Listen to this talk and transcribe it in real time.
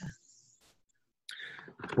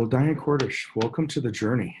Well, Diane Cordish, welcome to the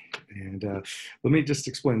journey. And let me just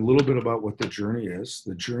explain a little bit about what the journey is.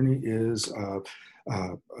 The journey is uh,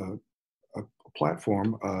 a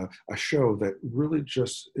platform, a show that really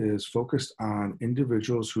just is focused on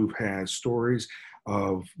individuals who've had stories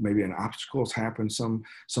of maybe an obstacle has happened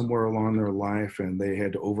somewhere along their life, and they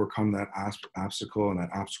had to overcome that obstacle, and that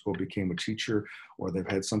obstacle became a teacher, or they've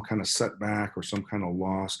had some kind of setback or some kind of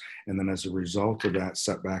loss, and then as a result of that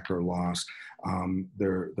setback or loss,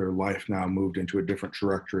 their life now moved into a different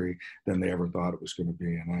trajectory than they ever thought it was going to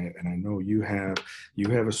be. And I know you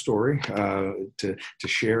have a story to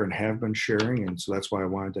share and have been sharing, and so that's why I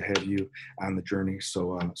wanted to have you on the journey.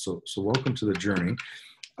 So welcome to the journey.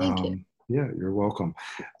 Thank you. Yeah, you're welcome.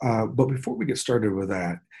 But before we get started with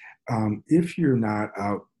that, if you're not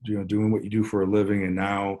out, doing what you do for a living, and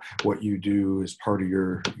now what you do is part of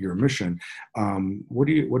your mission,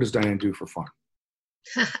 what does Diane do for fun?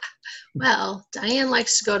 Well, Diane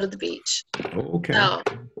likes to go to the beach. Okay. So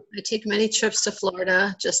I take many trips to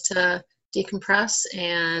Florida just to decompress.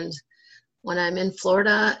 And when I'm in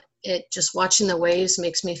Florida, just watching the waves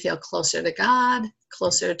makes me feel closer to God,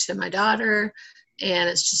 closer to my daughter, and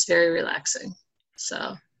it's just very relaxing.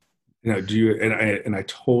 So. Do you, and I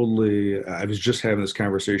totally, I was just having this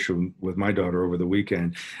conversation with my daughter over the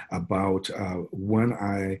weekend about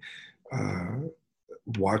when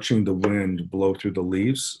watching the wind blow through the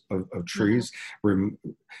leaves of trees.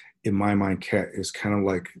 In my mind, cat is kind of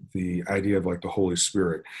like the idea of like the Holy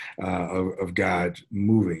Spirit of God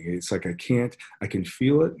moving. It's like I can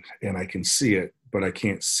feel it and I can see it, but I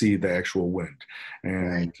can't see the actual wind.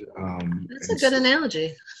 And that's a good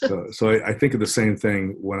analogy. so I think of the same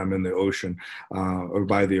thing when I'm in the ocean or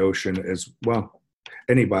by the ocean as well.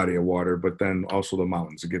 Any body of water, but then also the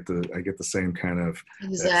mountains. I get the same kind of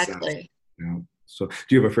exactly. So,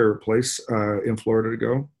 do you have a favorite place in Florida to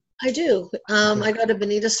go? I do. I go to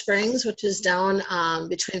Bonita Springs, which is down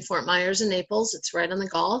between Fort Myers and Naples. It's right on the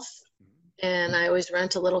Gulf. And I always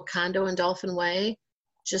rent a little condo in Dolphin Way,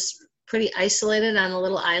 just pretty isolated on a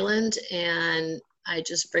little island. And I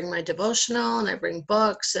just bring my devotional, and I bring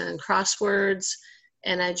books and crosswords,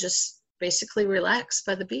 and I just basically relax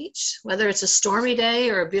by the beach. Whether it's a stormy day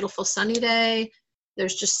or a beautiful sunny day,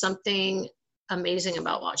 there's just something amazing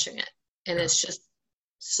about watching it. And it's just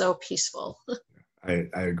so peaceful. I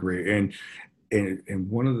agree. And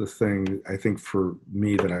one of the things I think for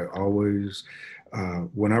me that I always,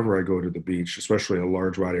 whenever I go to the beach, especially a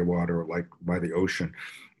large body of water like by the ocean,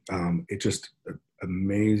 it just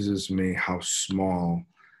amazes me how small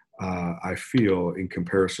I feel in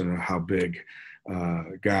comparison to how big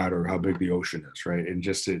God or how big the ocean is, right? And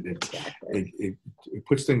just it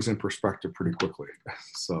puts things in perspective pretty quickly.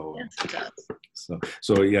 So yes, it does.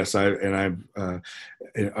 So yes, and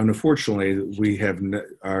unfortunately we have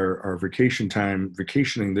our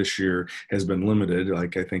vacationing this year has been limited,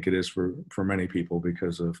 like I think it is for many people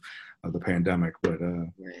because of the pandemic. But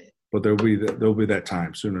right. But there'll be that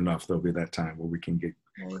time soon enough. There'll be that time where we can get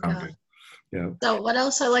grounded. Yeah. So what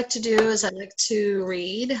else I like to do is I like to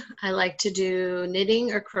read. I like to do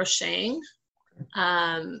knitting or crocheting.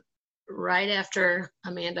 Right after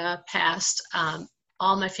Amanda passed,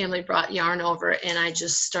 all my family brought yarn over, and I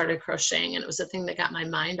just started crocheting, and it was the thing that got my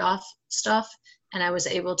mind off stuff, and I was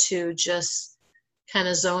able to just kind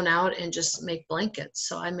of zone out and just make blankets.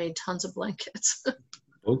 So I made tons of blankets.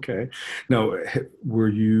 Okay. Now, were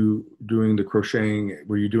you doing the crocheting?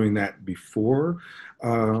 Were you doing that before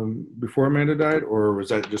Amanda died, or was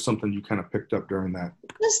that just something you kind of picked up during that?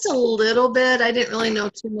 Just a little bit. I didn't really know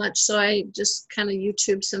too much, so I just kind of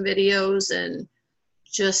YouTube some videos and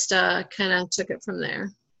just kind of took it from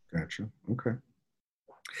there. Gotcha. Okay.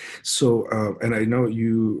 So, and I know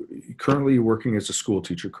you currently working as a school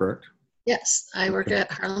teacher, correct? Yes, I work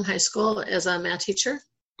at Harlem High School as a math teacher.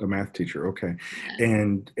 A math teacher, okay. Yeah.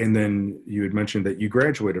 And then you had mentioned that you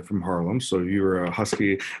graduated from Harlem, so you were a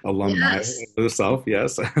Husky alumni yourself,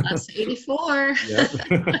 yes. That's 84.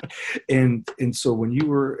 Yeah. and so when you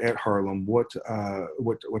were at Harlem, what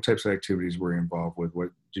types of activities were you involved with? What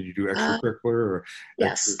did you do, extracurricular or?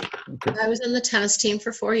 Yes, okay. I was in the tennis team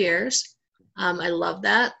for 4 years. I loved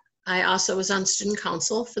that. I also was on student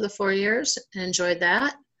council for the 4 years and enjoyed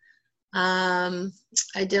that.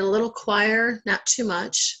 I did a little choir, not too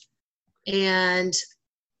much, and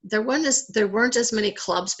there weren't as many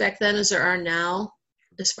clubs back then as there are now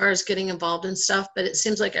as far as getting involved in stuff, but it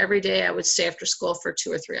seems like every day I would stay after school for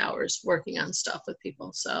 2 or 3 hours working on stuff with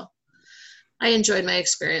people. So I enjoyed my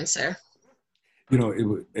experience there.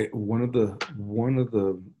 One of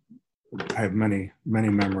the I have many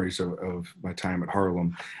memories of my time at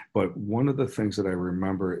Harlem, but one of the things that I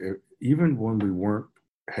remember, even when we weren't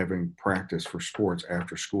having practice for sports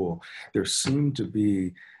after school. There seemed to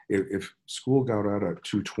be, if school got out at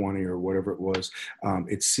 2:20 or whatever it was,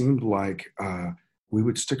 it seemed like we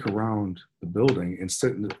would stick around the building and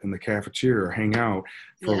sit in the cafeteria or hang out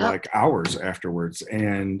for Yep. like hours afterwards.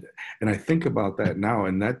 And I think about that now,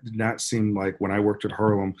 and that did not seem like when I worked at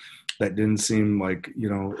Harlem. That didn't seem like,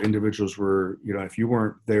 individuals were, if you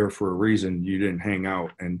weren't there for a reason, you didn't hang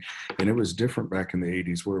out. And it was different back in the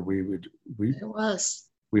 80s where It was.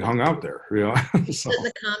 we hung out there, You so sit in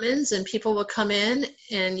the commons and people would come in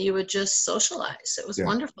and you would just socialize. It was yeah,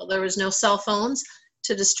 wonderful. There was no cell phones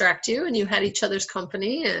to distract you and you had each other's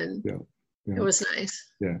company and yeah, it yeah, was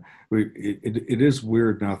nice. yeah. It is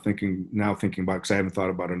weird thinking about it, because I haven't thought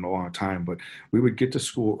about it in a long time, but we would get to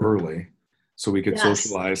school early so we could Yes.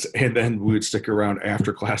 socialize, and then we would stick around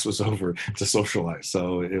after class was over to socialize.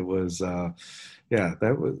 So it was, yeah,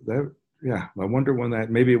 that was that. Yeah, I wonder when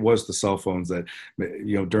that, maybe it was the cell phones that,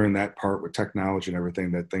 during that part with technology and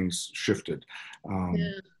everything, that things shifted. Um,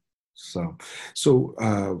 Yeah. so,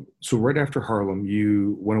 so right after Harlem,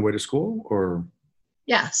 you went away to school, or?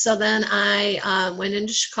 Yeah. So then I went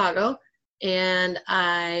into Chicago and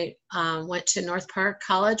I went to North Park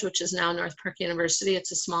College, which is now North Park University.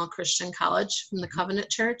 It's a small Christian college from the Covenant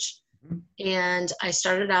Church. And I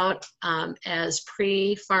started out as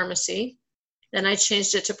pre-pharmacy. Then I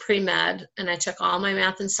changed it to pre-med, and I took all my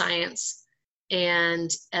math and science. And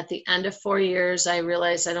at the end of 4 years, I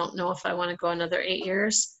realized I don't know if I want to go another 8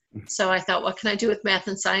 years. So I thought, what can I do with math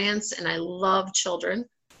and science? And I love children.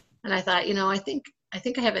 And I thought, I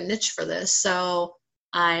think I have a niche for this. So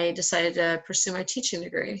I decided to pursue my teaching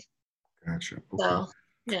degree. Gotcha. Okay. So,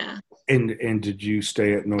 yeah. And did you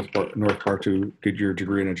stay at North Park to get your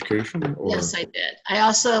degree in education, or? Yes, I did. I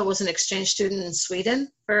also was an exchange student in Sweden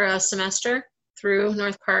for a semester through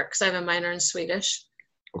North Park because I have a minor in Swedish.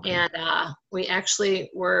 Okay. And we actually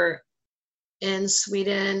were in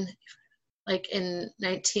Sweden like in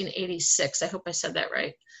 1986. I hope I said that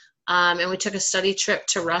right. And we took a study trip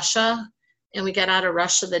to Russia, and we got out of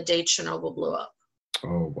Russia the day Chernobyl blew up.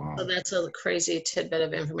 Oh, wow. So that's a crazy tidbit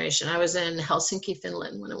of information. I was in Helsinki,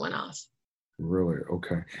 Finland when it went off. Really?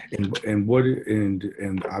 Okay.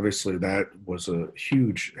 And obviously that was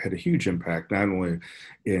had a huge impact, not only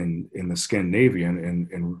in the Scandinavian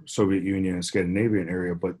and Soviet Union and Scandinavian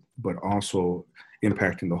area, but also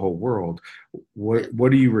impacting the whole world.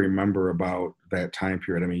 What do you remember about that time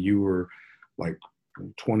period? I mean, you were like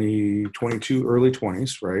 20, 22, early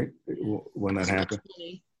 20s, right? When that happened.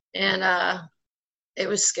 And it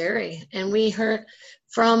was scary. And we heard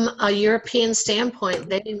from a European standpoint,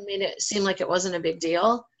 they made it seem like it wasn't a big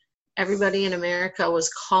deal. Everybody in America was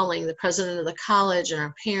calling the president of the college and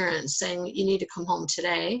our parents saying, you need to come home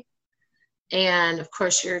today. And of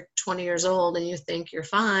course, you're 20 years old and you think you're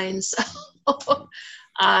fine. So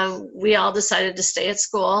we all decided to stay at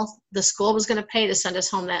school. The school was going to pay to send us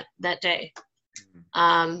home that day.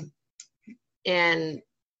 And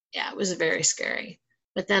yeah, it was very scary.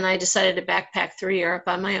 But then I decided to backpack through Europe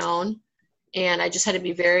on my own, and I just had to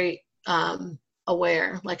be very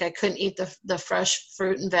aware. Like I couldn't eat the fresh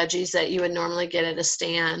fruit and veggies that you would normally get at a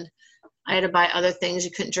stand. I had to buy other things.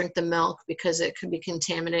 You couldn't drink the milk because it could be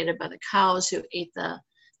contaminated by the cows who ate the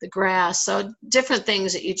grass. So different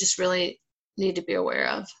things that you just really need to be aware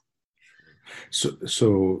of. So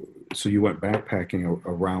you went backpacking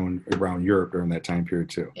around Europe during that time period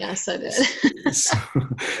too. Yes, I did. So,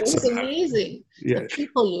 It was amazing. Yeah. The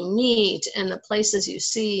people you meet and the places you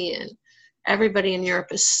see, and everybody in Europe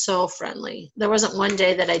is so friendly. There wasn't one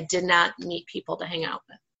day that I did not meet people to hang out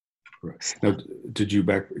with. Right. Now, did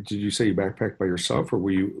you say you backpacked by yourself, or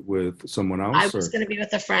were you with someone else? I was going to be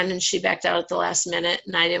with a friend, and she backed out at the last minute,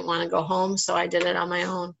 and I didn't want to go home, so I did it on my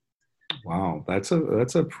own. Wow, that's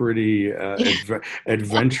a pretty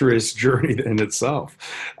adventurous journey in itself.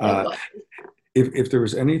 If there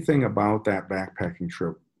was anything about that backpacking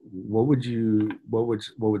trip, what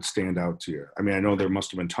would stand out to you? I mean, I know there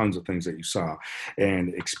must have been tons of things that you saw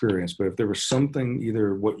and experienced, but if there was something,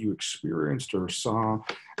 either what you experienced or saw,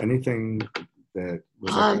 anything that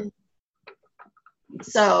was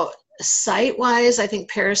so site-wise, I think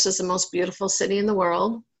Paris is the most beautiful city in the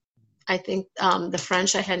world. I think the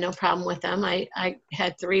French, I had no problem with them. I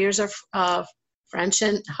had 3 years of French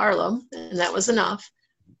in Harlem, and that was enough.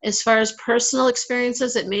 As far as personal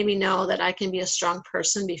experiences, it made me know that I can be a strong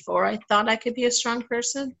person before I thought I could be a strong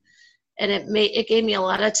person. And it gave me a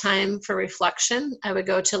lot of time for reflection. I would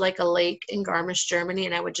go to like a lake in Garmisch, Germany,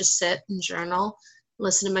 and I would just sit and journal,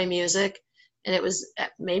 listen to my music. And it was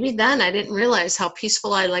maybe then I didn't realize how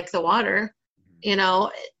peaceful I like the water.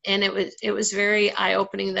 And it was very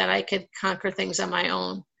eye-opening that I could conquer things on my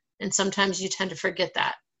own And sometimes you tend to forget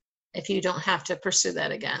that if you don't have to pursue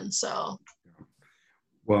that again. So,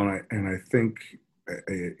 well, and I think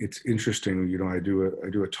it's interesting. I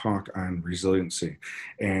do a talk on resiliency,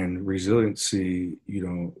 and resiliency,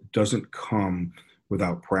 doesn't come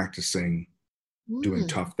without practicing doing mm,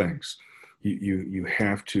 tough things. You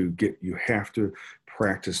have to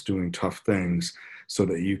practice doing tough things so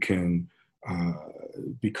that you can uh,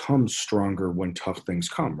 become stronger when tough things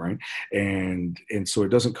come, right? And so it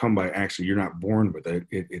doesn't come by accident. You're not born with it.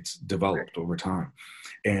 It's developed over time,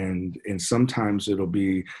 and sometimes it'll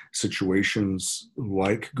be situations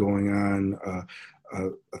like going on a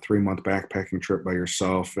 3-month backpacking trip by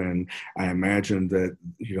yourself, and I imagine that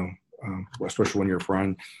especially when your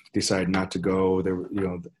friend decided not to go. There,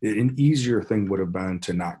 an easier thing would have been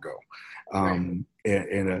to not go, right.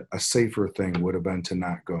 and a safer thing would have been to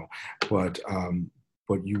not go. But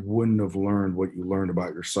you wouldn't have learned what you learned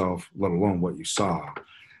about yourself, let alone what you saw.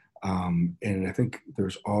 And I think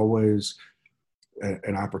there's always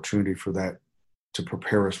an opportunity for that to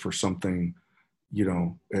prepare us for something,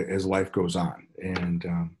 as life goes on. And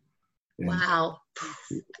Wow.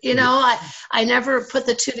 I never put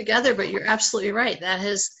the two together, but you're absolutely right. That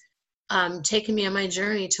has taken me on my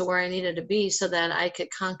journey to where I needed to be so that I could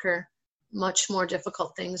conquer much more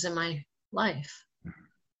difficult things in my life.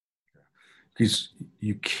 because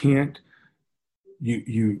you can't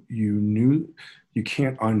you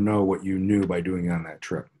can't unknow what you knew by doing it on that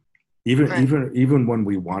trip. even Right. even even when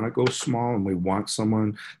we want to go small and we want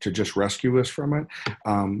someone to just rescue us from it,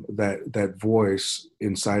 that voice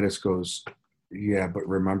inside us goes, yeah, but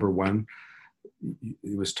remember when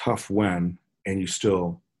it was tough, when, and you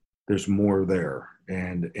still, there's more there.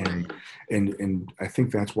 Right. And I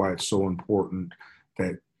think that's why it's so important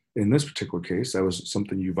that in this particular case that was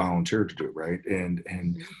something you volunteered to do, right?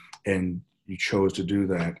 And you chose to do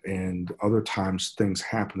that. And other times things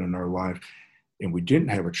happen in our life and we didn't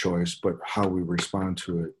have a choice, but how we respond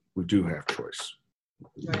to it, we do have choice,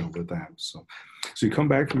 Right. with that. So you come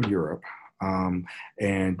back from Europe,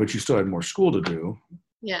 but you still had more school to do.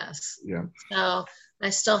 Yes. Yeah. So I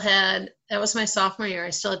still had, that was my sophomore year. I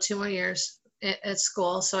still had 2 more years at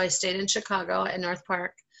school. So I stayed in Chicago at North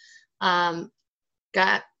Park. Um,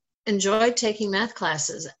 enjoyed taking math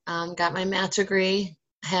classes. Got my math degree.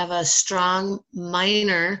 Have a strong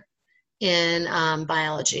minor in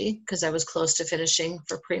biology because I was close to finishing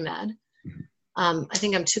for pre-med. I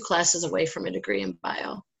think I'm 2 classes away from a degree in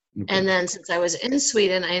bio. Okay. And then since I was in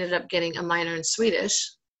Sweden, I ended up getting a minor in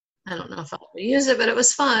Swedish. I don't know if I'll ever use it, but it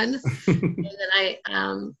was fun. And then I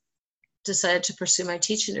decided to pursue my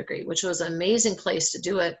teaching degree, which was an amazing place to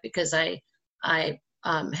do it because I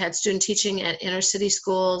had student teaching at inner city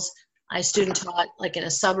schools. I student taught like in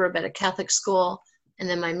a suburb at a Catholic school. And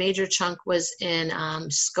then my major chunk was in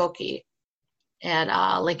Skokie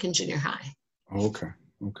at Lincoln Junior High. Okay.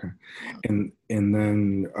 And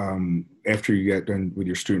then after you got done with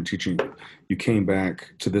your student teaching, you came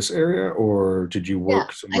back to this area, or did you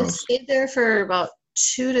work somewhere else? I stayed there for about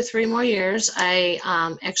 2 to 3 more years. I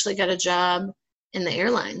actually got a job in the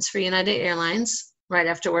airlines for United Airlines right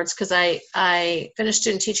afterwards because I finished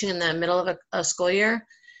student teaching in the middle of a school year,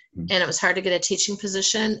 and it was hard to get a teaching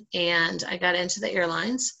position, and I got into the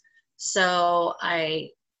airlines. So I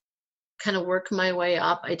kind of worked my way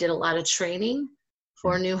up. I did a lot of training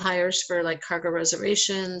for new hires for like cargo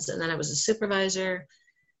reservations, and then I was a supervisor.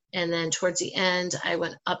 And then towards the end, I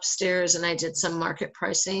went upstairs and I did some market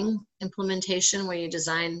pricing implementation where you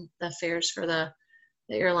design the fares for the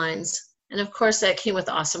airlines. And of course, that came with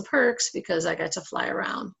awesome perks because I got to fly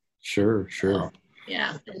around. Sure. So,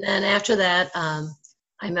 yeah. And then after that,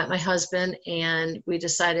 I met my husband and we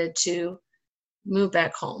decided to move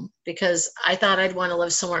back home because I thought I'd want to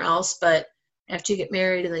live somewhere else. But after you get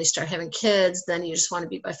married and then you start having kids, then you just want to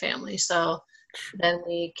be by family. So then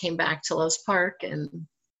we came back to Lowe's Park and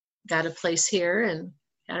got a place here and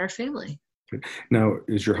got our family. Now,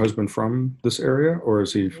 is your husband from this area, or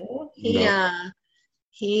is he?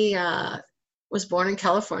 He was born in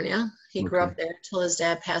California. He grew Okay. up there till his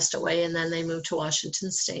dad passed away, and then they moved to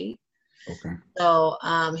Washington State. Okay. So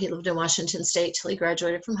he lived in Washington State till he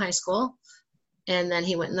graduated from high school, and then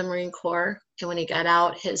he went in the Marine Corps. And when he got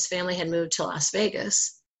out, his family had moved to Las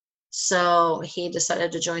Vegas. So he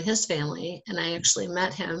decided to join his family, and I actually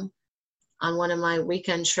met him on one of my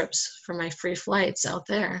weekend trips for my free flights out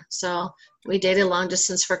there. So we dated long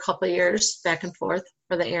distance for a couple of years, back and forth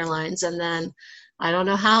for the airlines. And then I don't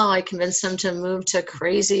know how I convinced him to move to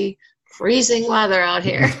crazy freezing weather out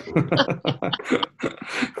here.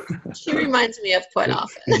 She reminds me of quite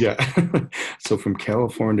often. Yeah. So from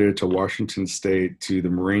California to Washington State to the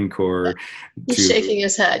Marine Corps He's to shaking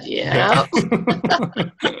his head. Yeah.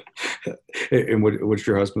 yeah. And what's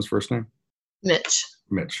your husband's first name? Mitch.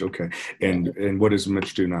 Mitch. Okay. And what does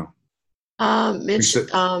Mitch do now? Mitch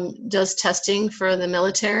does testing for the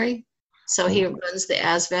military. So he runs the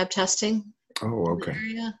ASVAB testing. Oh, okay.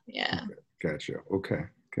 Area. Yeah. Okay. Gotcha. Okay.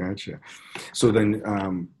 Gotcha. So then,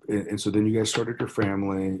 and so then you guys started your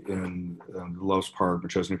family in Loves Park,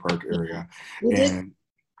 McChesney Park area.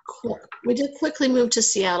 We did quickly move to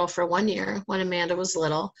Seattle for 1 year when Amanda was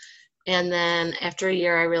little. And then after a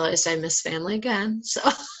year, I realized I missed family again. So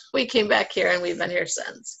we came back here and we've been here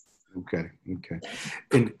since. Okay. Okay.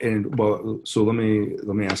 And well, so let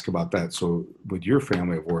me ask about that. So with your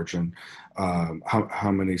family of origin,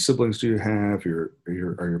 how many siblings do you have? Are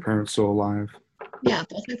your parents still alive? Yeah,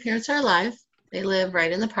 both my parents are alive. They live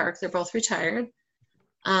right in the park. They're both retired.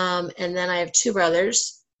 And then I have two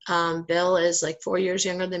brothers. Bill is like 4 years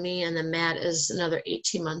younger than me, and then Matt is another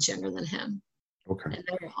 18 months younger than him. Okay. And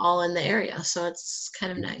they're all in the area, so it's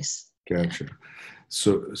kind of nice. Gotcha. Yeah.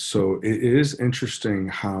 So it is interesting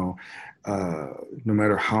how no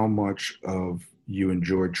matter how much of you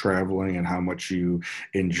enjoyed traveling and how much you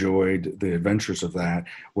enjoyed the adventures of that,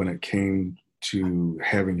 when it came to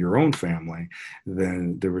having your own family,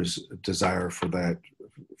 then there was a desire for that,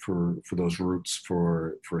 for those roots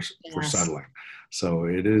for settling. So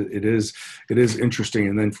it is interesting.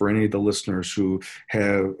 And then for any of the listeners who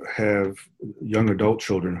have young adult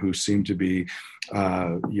children who seem to be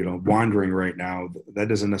wandering right now, that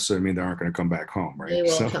doesn't necessarily mean they aren't going to come back home, right? They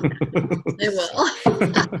will come back. They will.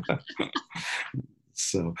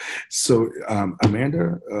 So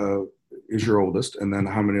Amanda is your oldest, and then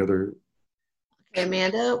how many other?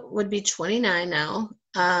 Amanda would be 29 now.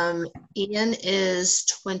 Ian is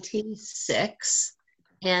 26,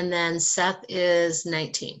 and then Seth is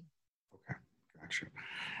 19. Okay, gotcha.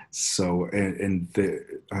 So, and the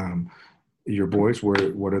your boys, what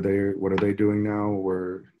are they doing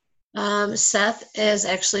now? Seth has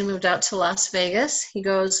actually moved out to Las Vegas. He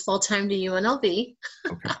goes full time to UNLV.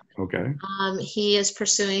 Okay. He is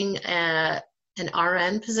pursuing an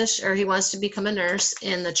RN position, or he wants to become a nurse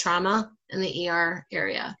in the trauma and the ER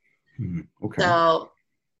area. Okay. So,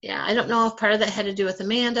 yeah, I don't know if part of that had to do with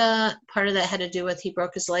Amanda. Part of that had to do with he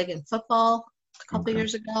broke his leg in football a couple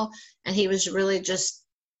years ago, and he was really just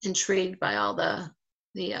intrigued by all the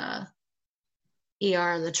ER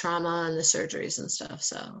and the trauma and the surgeries and stuff.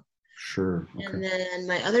 So. Sure. Okay. And then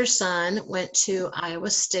my other son went to Iowa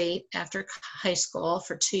State after high school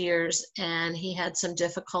for 2 years, and he had some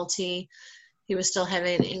difficulty. He was still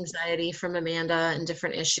having anxiety from Amanda and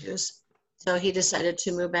different issues. So he decided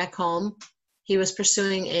to move back home. He was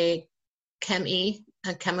pursuing a Chem-E,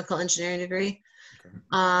 a chemical engineering degree.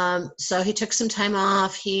 Okay. So he took some time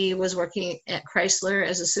off. He was working at Chrysler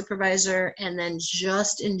as a supervisor. And then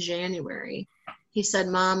just in January, he said,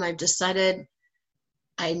 "Mom, I've decided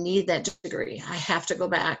I need that degree. I have to go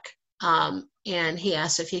back." And he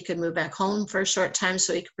asked if he could move back home for a short time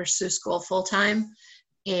so he could pursue school full time.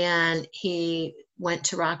 And he went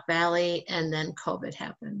to Rock Valley, and then COVID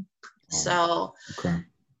happened. So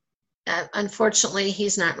unfortunately,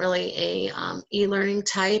 he's not really a e-learning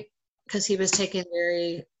type, because he was taking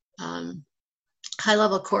very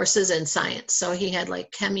high-level courses in science. So he had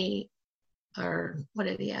like Chemi, or what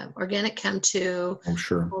did he have? Organic Chem 2,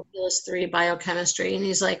 Calculus 3, biochemistry. And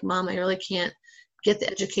he's like, "Mom, I really can't get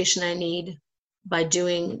the education I need by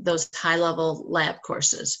doing those high-level lab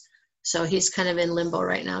courses." So he's kind of in limbo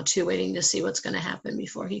right now too, waiting to see what's going to happen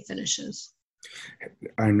before he finishes.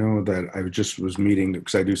 I know that I just was meeting,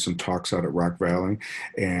 because I do some talks out at Rock Valley,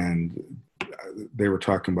 and they were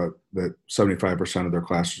talking about that 75% of their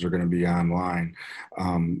classes are going to be online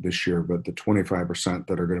this year, but the 25%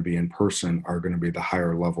 that are going to be in person are going to be the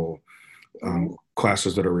higher level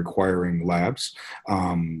classes that are requiring labs.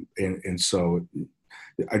 And so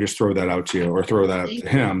I just throw that out to you, or throw that out to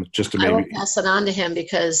him, just to maybe. I will pass it on to him,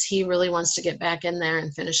 because he really wants to get back in there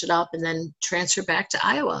and finish it up, and then transfer back to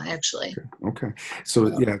Iowa, actually. Okay.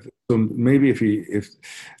 So yeah, so maybe if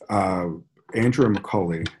Andrea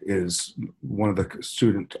McCulley is one of the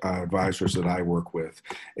student advisors that I work with,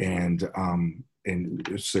 and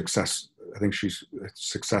success. I think she's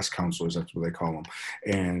success counselors. That's what they call them,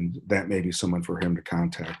 and that may be someone for him to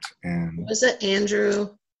contact. And was it Andrew?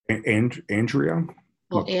 Andrea.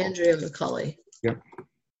 Oh, Andrea McCulley. Yep.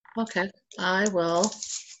 Okay, I wrote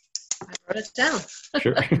it down.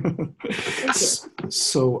 Sure.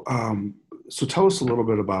 So tell us a little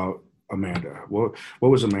bit about Amanda. What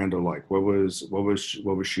was Amanda like? What was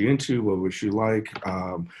she into? What was she like?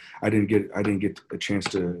 I didn't get a chance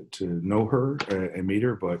to know her and meet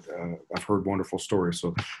her, but I've heard wonderful stories.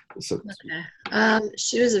 So Okay.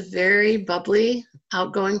 She was a very bubbly,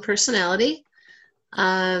 outgoing personality.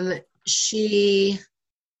 She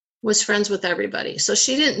was friends with everybody. So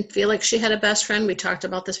she didn't feel like she had a best friend. We talked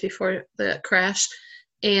about this before the crash.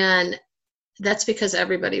 And that's because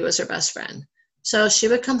everybody was her best friend. So she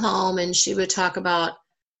would come home and she would talk about,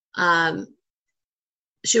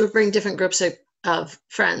 she would bring different groups of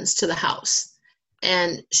friends to the house.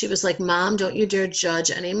 And she was like, Mom, don't you dare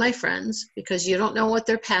judge any of my friends because you don't know what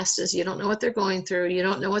their past is. You don't know what they're going through. You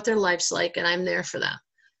don't know what their life's like. And I'm there for them.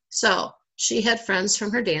 So she had friends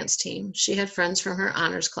from her dance team. She had friends from her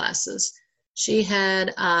honors classes. She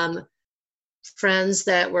had friends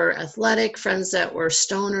that were athletic, friends that were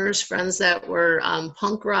stoners, friends that were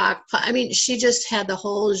punk rock. I mean, she just had the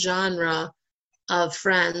whole genre of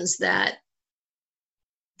friends that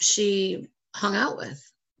she hung out with,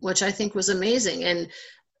 which I think was amazing. And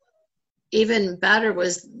even better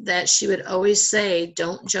was that she would always say,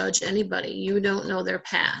 don't judge anybody. You don't know their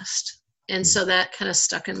past. And so that kind of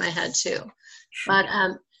stuck in my head too. But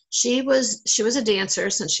she was a dancer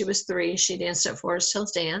since she was 3. She danced at Forest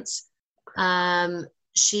Hills Dance.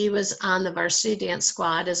 She was on the varsity dance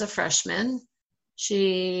squad as a freshman.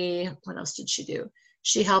 What else did she do?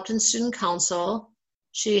 She helped in student council.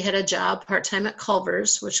 She had a job part-time at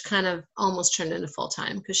Culver's, which kind of almost turned into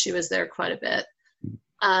full-time because she was there quite a bit.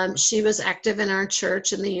 She was active in our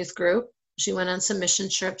church in the youth group. She went on some mission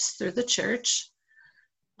trips through the church.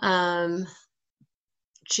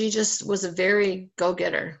 She just was a very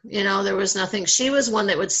go-getter. You know, there was nothing. She was one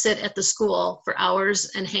that would sit at the school for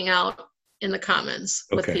hours and hang out in the commons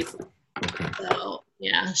with people. Okay. So,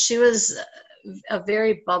 yeah, she was a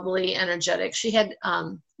very bubbly, energetic. She had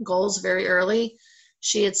goals very early.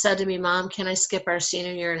 She had said to me, Mom, can I skip our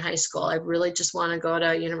senior year in high school? I really just want to go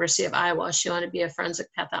to University of Iowa. She wanted to be a forensic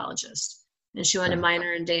pathologist, and she wanted to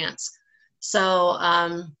minor in dance. So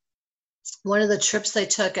one of the trips they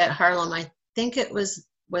took at Harlem, I think it was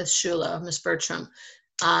with Shula, Miss Bertram,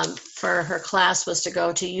 for her class was to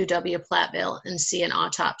go to UW Platteville and see an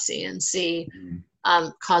autopsy and see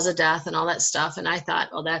cause of death and all that stuff. And I thought,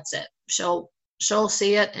 well, that's it. She'll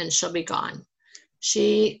see it and she'll be gone.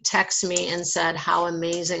 She texted me and said how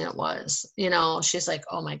amazing it was. You know, she's like,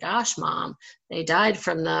 oh my gosh, Mom, they died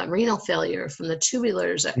from the renal failure, from the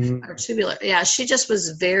tubulars or tubular. Yeah, she just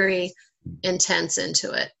was very intense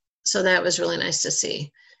into it. So that was really nice to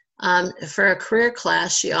see. For a career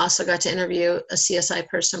class, she also got to interview a CSI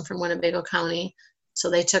person from Winnebago County.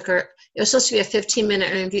 So they took her, it was supposed to be a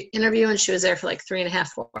 15-minute interview, and she was there for like 3.5,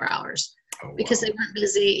 4 hours because they weren't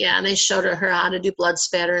busy. Yeah, and they showed her how to do blood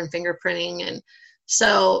spatter and fingerprinting. And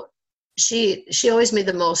so she always made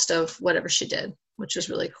the most of whatever she did, which was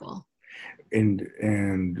really cool.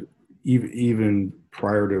 And even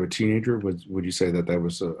prior to a teenager, would you say that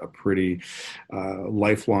was a pretty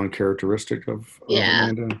lifelong characteristic of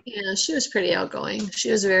Amanda? Yeah, she was pretty outgoing. She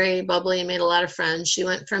was very bubbly, made a lot of friends. She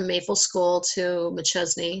went from Maple School to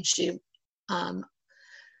McChesney. She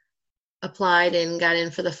applied and got in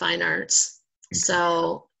for the fine arts. Okay.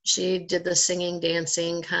 So she did the singing,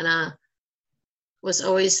 dancing, kind of was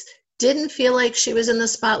always, didn't feel like she was in the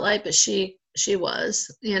spotlight, but she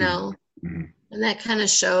was, you know. Mm-hmm. And that kind of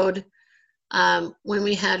showed when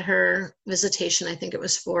we had her visitation. I think it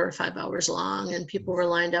was 4 or 5 hours long, and people were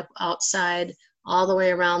lined up outside all the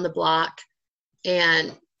way around the block.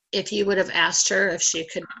 And if you would have asked her if she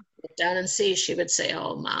could look down and see, she would say,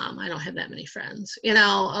 oh, Mom, I don't have that many friends. You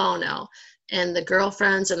know, oh, no. And the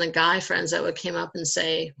girlfriends and the guy friends that would come up and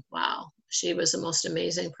say, wow, she was the most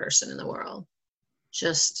amazing person in the world.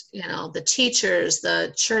 Just, you know, the teachers,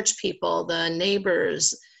 the church people, the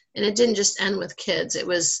neighbors. And it didn't just end with kids. It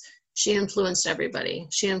was, she influenced everybody.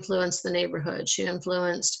 She influenced the neighborhood. She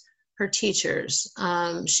influenced her teachers.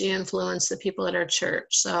 She influenced the people at our church.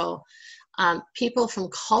 So people from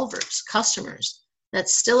Culver's, customers that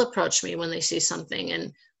still approach me when they see something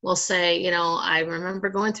and will say, you know, I remember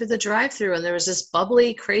going through the drive-through and there was this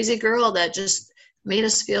bubbly, crazy girl that just made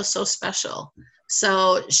us feel so special.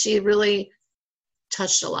 So she really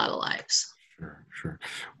touched a lot of lives. Sure.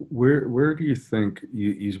 Where do you think,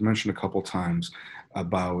 you mentioned a couple times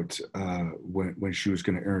about when she was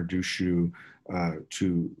going to introduce you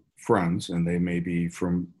to friends, and they may be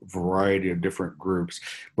from a variety of different groups,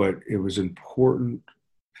 but it was important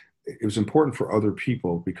for other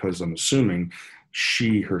people, because I'm assuming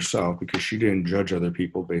she herself, because she didn't judge other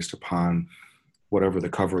people based upon whatever the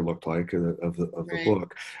cover looked like of the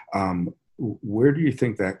book. Where do you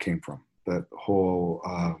think that came from? That whole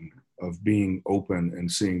of being open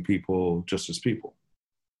and seeing people just as people?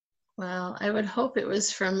 Well, I would hope it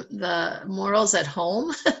was from the morals at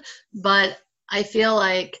home, but I feel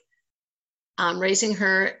like raising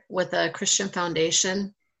her with a Christian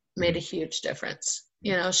foundation made a huge difference.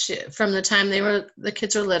 You know, from the time the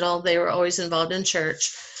kids were little, they were always involved in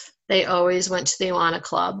church. They always went to the Awana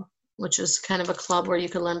Club, which was kind of a club where you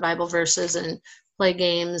could learn Bible verses and play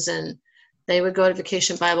games, and they would go to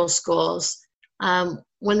vacation Bible schools.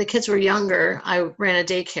 When the kids were younger, I ran a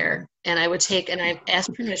daycare, and I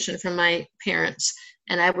asked permission from my parents,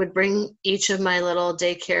 and I would bring each of my little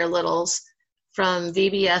daycare littles from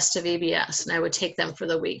VBS to VBS, and I would take them for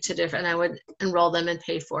the week and I would enroll them and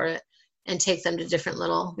pay for it and take them to different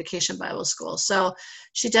little vacation Bible schools. So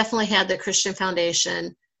she definitely had the Christian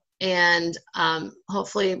foundation, and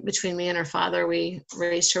hopefully between me and her father, we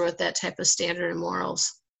raised her with that type of standard and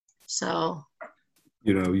morals. So,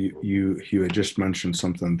 you know, you had just mentioned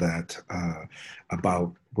something that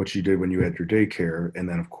about what you did when you had your daycare, and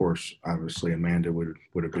then of course, obviously, Amanda would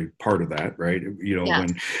have been part of that, right? You know, yeah.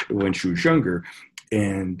 when she was younger,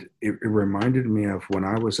 and it reminded me of when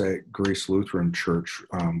I was at Grace Lutheran Church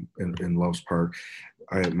in Loves Park.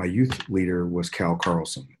 My youth leader was Cal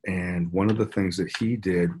Carlson, and one of the things that he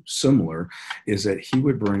did similar is that he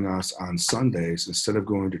would bring us on Sundays instead of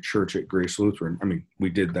going to church at Grace Lutheran. I mean, we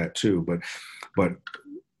did that too, but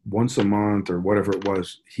once a month or whatever it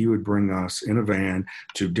was, he would bring us in a van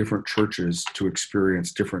to different churches to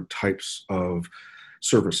experience different types of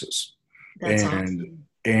services. That's and awesome.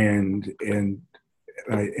 and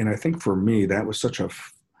I think for me that was such a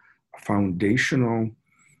foundational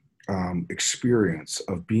experience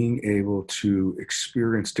of being able to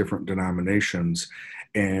experience different denominations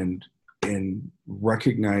and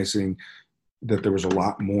recognizing that there was a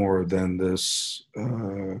lot more than this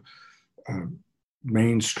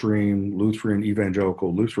mainstream Lutheran,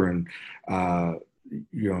 evangelical Lutheran,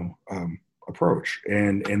 approach.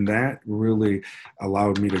 And that really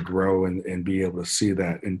allowed me to grow and be able to see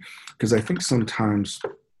that. And because I think sometimes,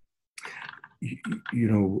 you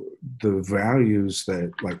know, the values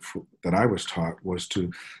that that I was taught was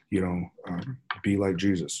to, be like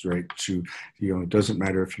Jesus, right? To, it doesn't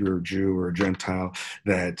matter if you're a Jew or a Gentile,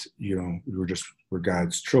 that, we're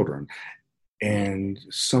God's children. And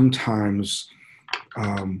sometimes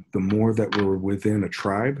the more that we're within a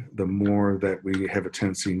tribe, the more that we have a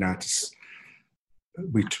tendency not to.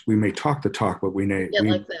 We may talk the talk, but we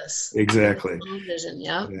Like this. exactly. Vision,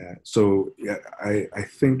 yeah. Yeah. So yeah, I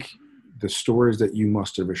think the stories that you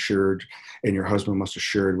must have shared and your husband must have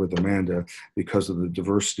shared with Amanda, because of the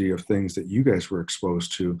diversity of things that you guys were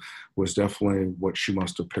exposed to, was definitely what she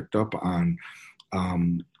must have picked up on,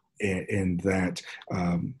 and that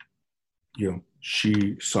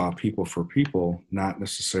she saw people for people, not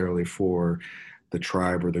necessarily for the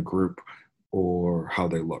tribe or the group or how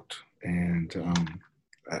they looked. And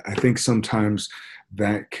I think sometimes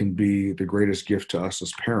that can be the greatest gift to us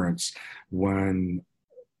as parents, when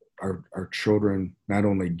our children not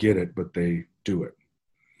only get it, but they do it.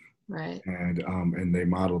 Right. And they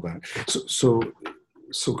model that. So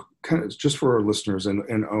kind of just for our listeners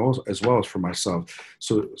and also, as well as for myself.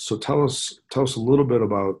 So tell us a little bit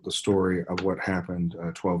about the story of what happened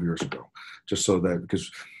 12 years ago, just so that,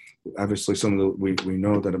 because obviously we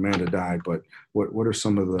know that Amanda died, but what are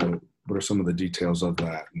some of the details of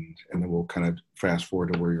that, and then we'll kind of fast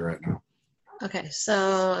forward to where you're at now. Okay,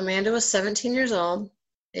 so Amanda was 17 years old.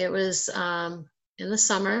 It was in the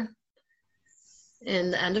summer,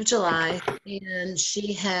 in the end of July, and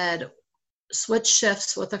she had switched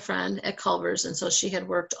shifts with a friend at Culver's, and so she had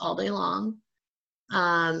worked all day long.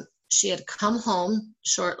 She had come home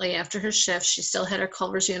shortly after her shift. She still had her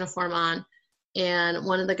Culver's uniform on, and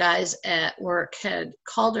one of the guys at work had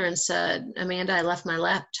called her and said, "Amanda, I left my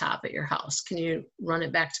laptop at your house. Can you run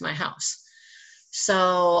it back to my house?"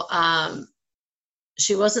 So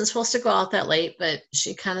she wasn't supposed to go out that late, but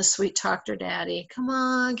she kind of sweet talked her daddy. "Come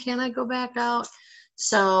on, can I go back out?"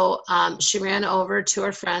 So she ran over to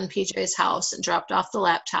her friend PJ's house and dropped off the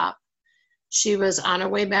laptop. She was on her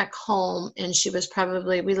way back home, and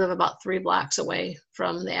we live about 3 blocks away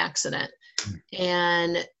from the accident.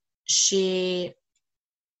 And she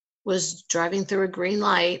was driving through a green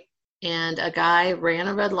light, and a guy ran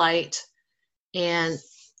a red light and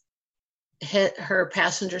hit her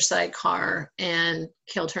passenger side car and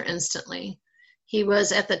killed her instantly. He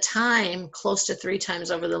was at the time close to 3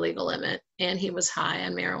 times over the legal limit, and he was high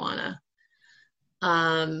on marijuana.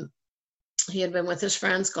 He had been with his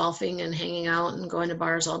friends golfing and hanging out and going to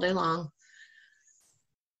bars all day long.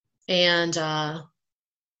 And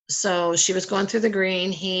so she was going through the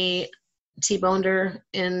green. He T-boned her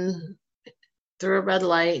in through a red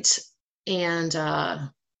light, and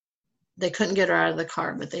they couldn't get her out of the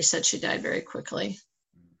car, but they said she died very quickly.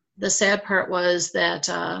 The sad part was that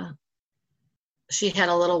she had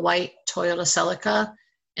a little white Toyota Celica,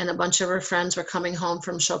 and a bunch of her friends were coming home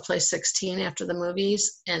from Showplace 16 after the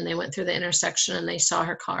movies, and they went through the intersection and they saw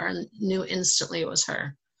her car and knew instantly it was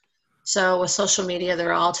her. So with social media,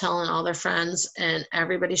 they're all telling all their friends, and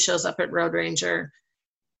everybody shows up at Road Ranger.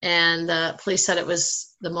 And the police said it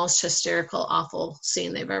was the most hysterical, awful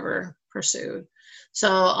scene they've ever pursued. So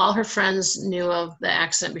all her friends knew of the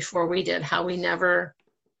accident before we did. How we never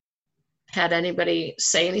had anybody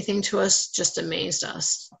say anything to us just amazed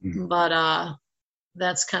us. Mm-hmm. But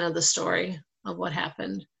that's kind of the story of what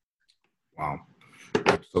happened. Wow.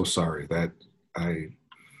 I'm so sorry that I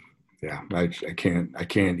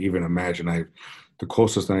can't even imagine. The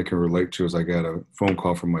closest thing I can relate to is I got a phone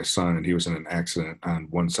call from my son, and he was in an accident on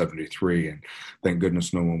 173, and thank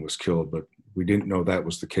goodness no one was killed, but we didn't know that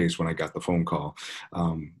was the case when I got the phone call.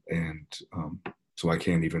 So I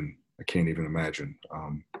can't even imagine.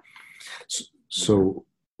 So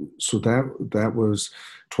that was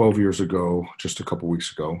 12 years ago, just a couple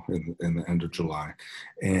weeks ago in the end of July.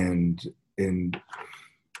 And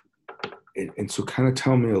so kind of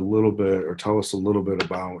tell us a little bit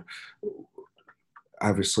about,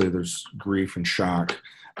 obviously there's grief and shock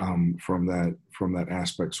from that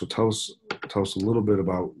aspect. So tell us a little bit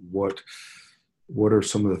about what are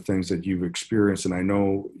some of the things that you've experienced. And I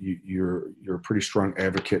know you're a pretty strong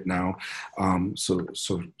advocate now. So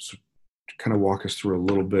kind of walk us through a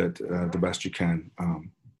little bit, the best you can,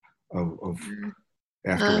 of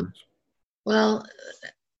afterwards. Well,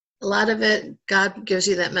 a lot of it, God gives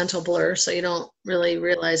you that mental blur, so you don't really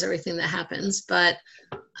realize everything that happens. But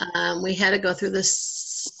we had to go through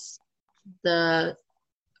the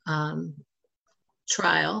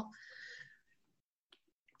trial.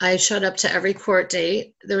 I showed up to every court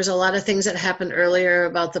date. There was a lot of things that happened earlier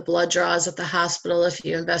about the blood draws at the hospital. If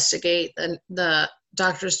you investigate, the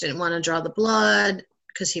doctors didn't want to draw the blood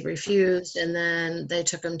because he refused, and then they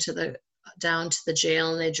took him down to the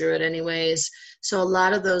jail and they drew it anyways. So a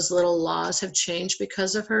lot of those little laws have changed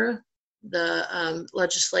because of her. The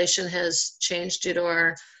legislation has changed due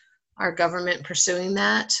to our government pursuing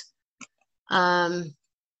that. I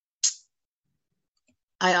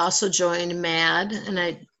also joined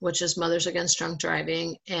MAD, which is Mothers Against Drunk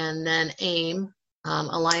Driving, and then AIM,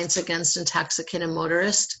 Alliance Against Intoxicated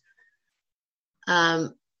Motorists.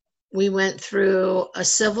 We went through a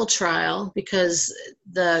civil trial because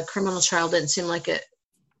the criminal trial didn't seem like it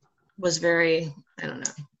was very,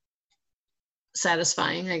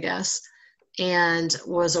 satisfying, I guess, and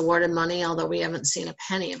was awarded money, although we haven't seen a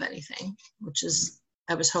penny of anything, which is,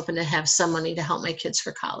 I was hoping to have some money to help my kids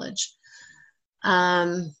for college.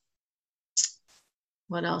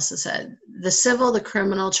 What else is said? The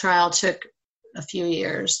criminal trial took a few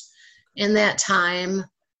years. In that time,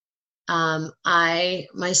 I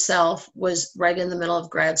myself was right in the middle of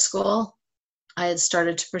grad school. I had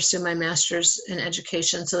started to pursue my master's in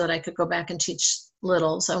education so that I could go back and teach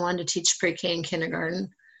littles. I wanted to teach pre-K and kindergarten.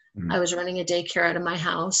 Mm-hmm. I was running a daycare out of my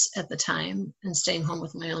house at the time and staying home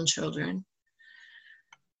with my own children.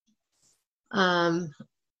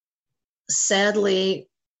 Sadly,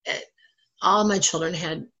 all my children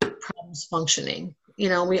had problems functioning.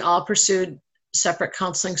 We all pursued separate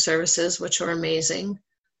counseling services, which were amazing.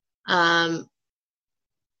 The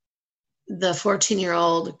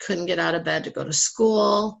 14-year-old couldn't get out of bed to go to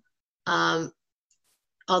school.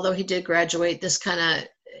 Although he did graduate, this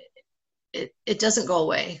it doesn't go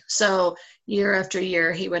away. So year after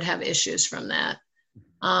year, he would have issues from that.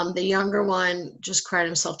 The younger one just cried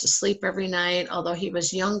himself to sleep every night, although he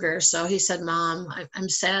was younger. So he said, "Mom, I'm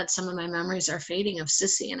sad. Some of my memories are fading of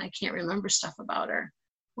Sissy, and I can't remember stuff about her,"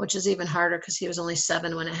 which is even harder because he was only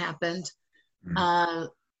 7 when it happened. Mm-hmm.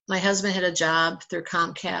 My husband had a job through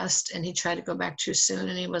Comcast, and he tried to go back too soon,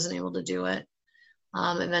 and he wasn't able to do it.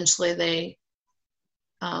 Eventually, they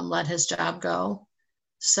let his job go.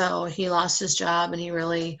 So he lost his job, and he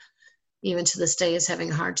really, even to this day, is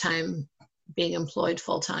having a hard time being employed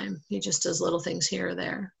full-time. He just does little things here or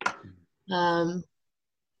there.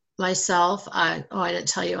 Myself, I didn't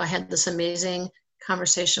tell you, I had this amazing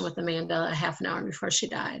conversation with Amanda a half an hour before she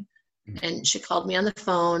died. And she called me on the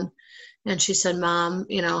phone and she said, "Mom,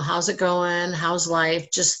 how's it going? How's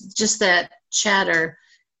life?" Just that chatter.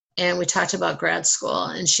 And we talked about grad school.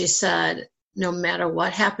 And she said, "No matter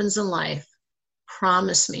what happens in life,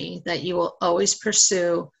 promise me that you will always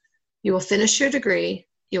you will finish your degree,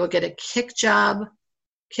 you will get a kick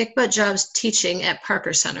butt jobs teaching at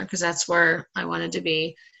Parker Center," because that's where I wanted to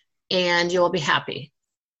be, "and you will be happy."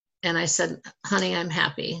 And I said, "Honey, I'm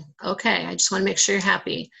happy." "Okay, I just want to make sure you're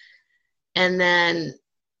happy." And then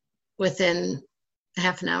within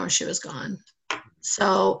half an hour, she was gone.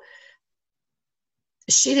 So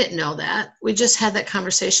she didn't know that. We just had that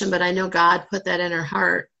conversation, but I know God put that in her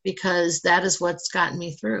heart because that is what's gotten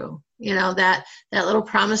me through. You know, that little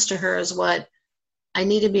promise to her is what I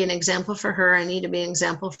need to be an example for her. I need to be an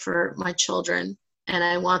example for my children. And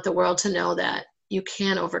I want the world to know that you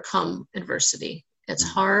can overcome adversity. It's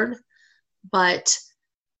hard, but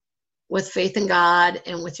with faith in God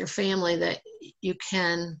and with your family, that you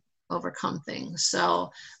can overcome things.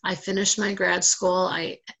 So I finished my grad school.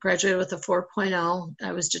 I graduated with a 4.0.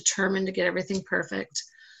 I was determined to get everything perfect.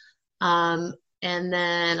 And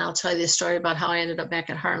then I'll tell you the story about how I ended up back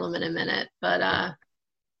at Harlem in a minute. But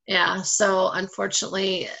yeah, so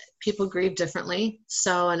unfortunately, people grieve differently.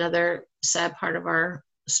 So another sad part of our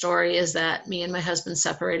story is that me and my husband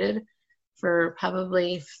separated for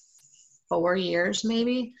probably 4 years,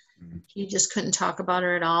 maybe. He just couldn't talk about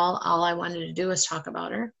her at all. All I wanted to do was talk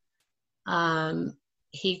about her.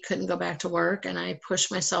 He couldn't go back to work, and I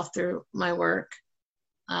pushed myself through my work.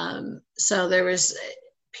 So there was,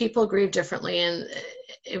 people grieve differently, and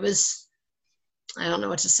it was, I don't know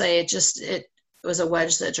what to say. It was a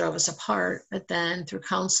wedge that drove us apart. But then through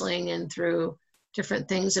counseling and through different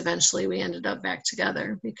things, eventually we ended up back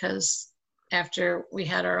together, because after we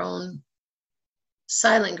had our own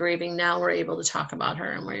silent grieving, now we're able to talk about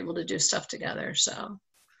her and we're able to do stuff together. So,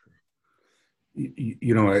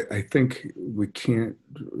 you know, I think we can't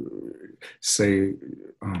say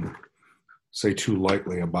too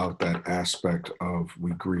lightly about that aspect of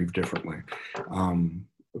we grieve differently,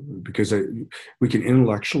 because we can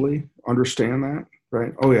intellectually understand that,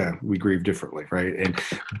 right? Oh yeah, we grieve differently, right?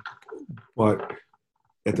 But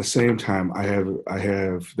at the same time, I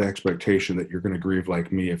have the expectation that you're going to grieve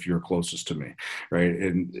like me if you're closest to me, right?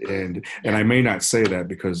 And I may not say that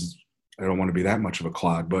because I don't want to be that much of a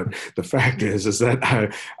clod, but the fact is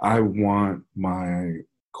that I want my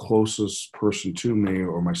closest person to me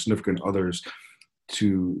or my significant others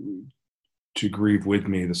to grieve with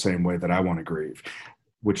me the same way that I want to grieve,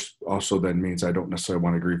 which also then means I don't necessarily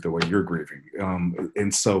want to grieve the way you're grieving.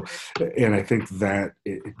 And I think that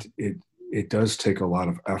it does take a lot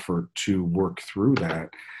of effort to work through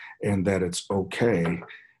that, and that it's okay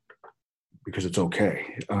because it's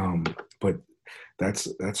okay. But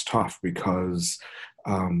that's tough because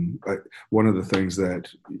one of the things that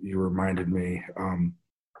you reminded me,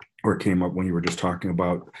 or it came up when you were just talking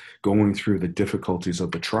about going through the difficulties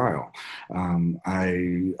of the trial.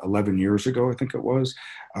 11 years ago, I think it was,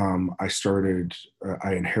 I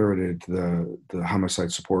inherited the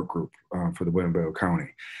homicide support group for the Winnebago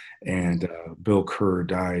County. And Bill Kerr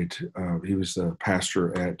died. He was the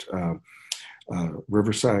pastor at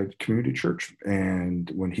Riverside Community Church.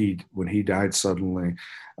 And when he died suddenly,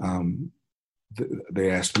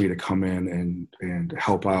 they asked me to come in and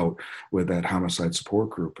help out with that homicide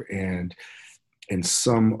support group. And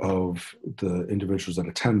some of the individuals that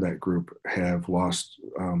attend that group have lost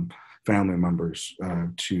family members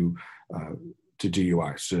to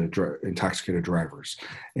DUIs, to intoxicated drivers,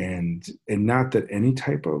 and not that any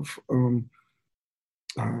type of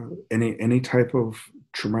any type of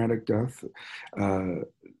traumatic death.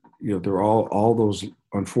 They're all those,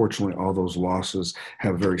 unfortunately, all those losses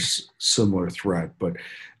have a very similar thread, but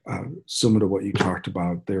similar to what you talked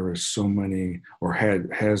about, there is so many, or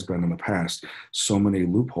has been in the past, so many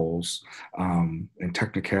loopholes and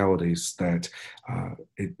technicalities that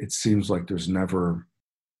it seems like there's never,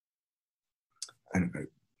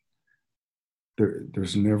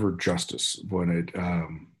 there's never justice when it,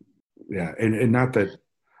 and not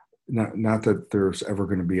that there's ever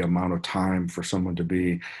going to be amount of time for someone to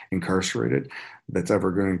be incarcerated that's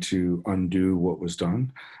ever going to undo what was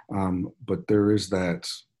done. But there is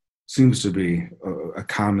seems to be a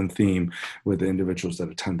common theme with the individuals that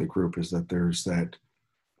attend the group, is that there's that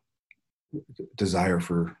desire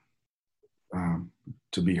for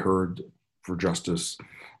to be heard, for justice.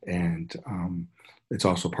 And it's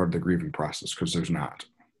also part of the grieving process, because there's not.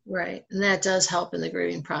 Right. And that does help in the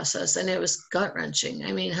grieving process. And it was gut wrenching.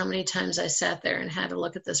 I mean, how many times I sat there and had to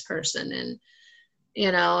look at this person and,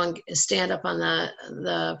 and stand up on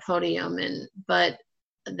the podium. But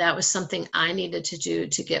that was something I needed to do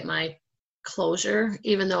to get my closure,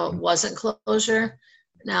 even though it wasn't closure.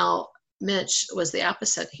 Now, Mitch was the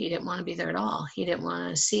opposite. He didn't want to be there at all. He didn't want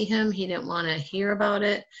to see him. He didn't want to hear about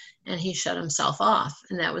it. And he shut himself off.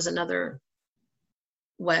 And that was another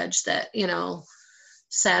wedge that,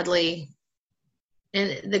 sadly,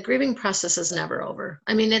 and the grieving process is never over.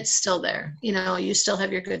 I mean, it's still there. You still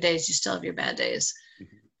have your good days. You still have your bad days.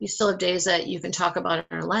 You still have days that you can talk about it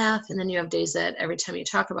or laugh. And then you have days that every time you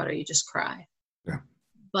talk about it, you just cry. Yeah.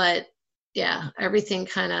 But yeah, everything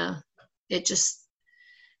kind of, it just,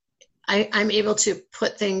 I'm able to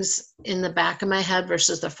put things in the back of my head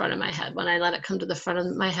versus the front of my head. When I let it come to the front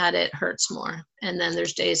of my head, it hurts more. And then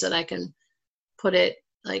there's days that I can put it,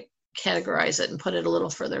 like categorize it and put it a little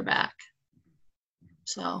further back.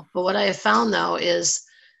 So, but what I have found though is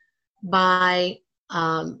by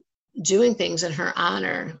doing things in her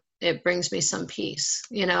honor, it brings me some peace,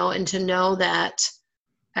 you know, and to know that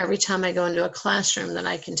every time I go into a classroom that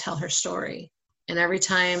I can tell her story. And every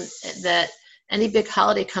time that any big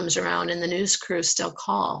holiday comes around and the news crews still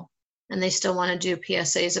call and they still want to do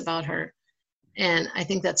PSAs about her. And I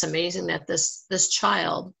think that's amazing that this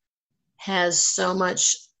child has so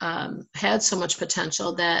much, had so much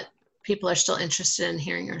potential that people are still interested in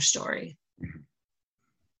hearing her story.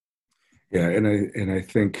 Yeah, and I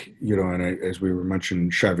think, you know, and as we were mentioning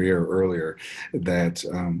Xavier earlier, that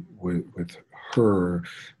with her,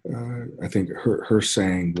 I think her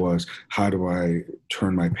saying was, how do I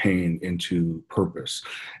turn my pain into purpose,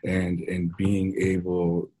 and being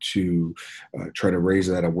able to try to raise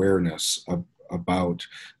that awareness about,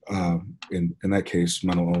 in that case,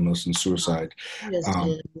 mental illness and suicide. She has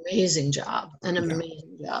done an amazing job,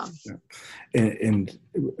 Yeah, yeah. And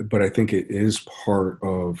but I think it is part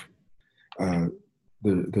of.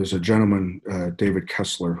 There's a gentleman, David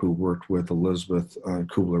Kessler, who worked with Elizabeth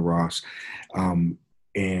Kubler-Ross,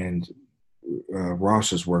 and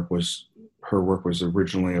Ross's work was, her work was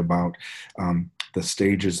originally about the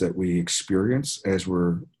stages that we experience as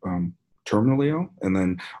we're terminally ill, and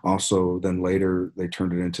then later they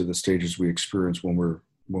turned it into the stages we experience when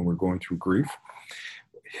we're going through grief.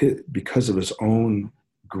 Because of his own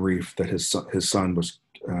grief that his son was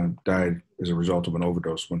died as a result of an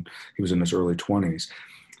overdose when he was in his early 20s.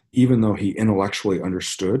 Even though he intellectually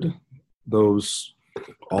understood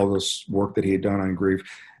all this work that he had done on grief,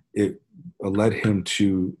 it led him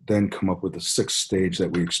to then come up with the sixth stage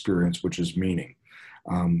that we experience, which is meaning.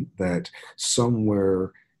 That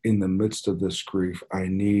somewhere in the midst of this grief, I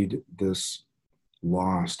need this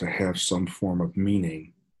loss to have some form of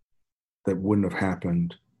meaning that wouldn't have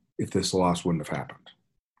happened if this loss wouldn't have happened.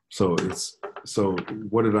 So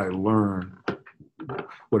what did I learn?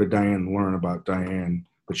 What did Diane learn about Diane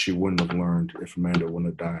that she wouldn't have learned if Amanda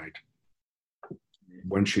wouldn't have died?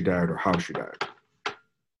 When she died or how she died?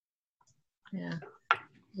 Yeah.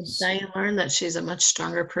 Diane learned that she's a much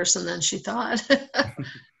stronger person than she thought.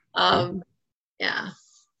 Yeah.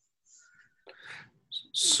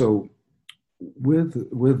 So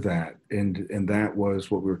with that, and that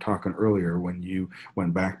was what we were talking earlier when you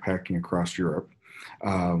went backpacking across Europe.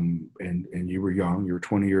 And you were young, you were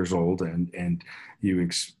 20 years old, and you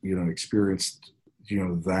experienced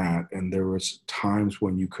that, and there was times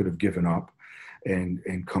when you could have given up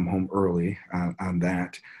and come home early on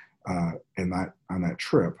that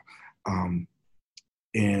trip,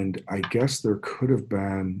 and I guess there could have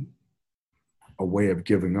been a way of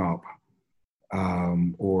giving up,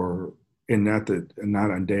 or not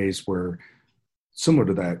on days where, similar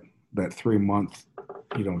to that 3-month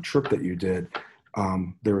trip that you did.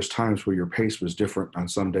 There was times where your pace was different on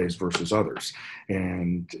some days versus others,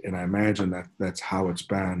 and I imagine that's how it's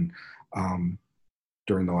been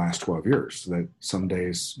during the last 12 years. That some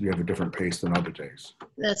days you have a different pace than other days.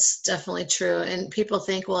 That's definitely true. And people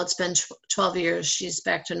think, well, it's been 12 years, she's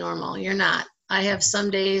back to normal. You're not. I have some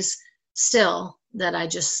days still that I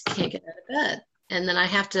just can't get out of bed, and then I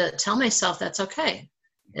have to tell myself that's okay.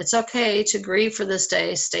 It's okay to grieve for this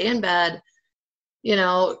day. Stay in bed.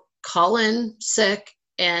 Call in sick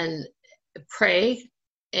and pray,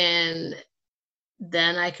 and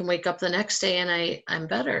then I can wake up the next day and I'm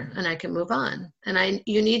better and I can move on. And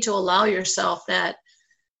you need to allow yourself that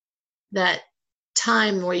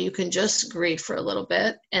time where you can just grieve for a little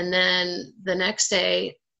bit, and then the next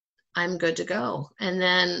day I'm good to go. And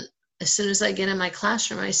then as soon as I get in my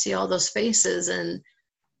classroom, I see all those faces, and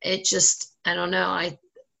it just, I don't know, I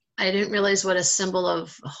didn't realize what a symbol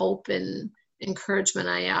of hope and encouragement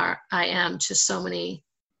I am to so many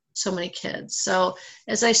kids. So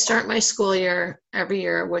as I start my school year every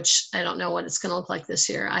year, which I don't know what it's going to look like this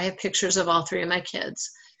year, I have pictures of all 3 of my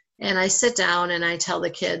kids, and I sit down and I tell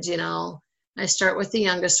the kids, I start with the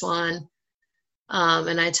youngest one,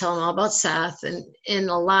 and I tell them all about Seth, and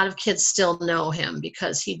a lot of kids still know him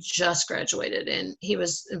because he just graduated and he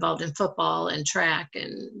was involved in football and track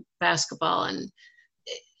and basketball, and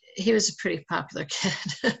he was a pretty popular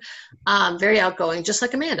kid, very outgoing, just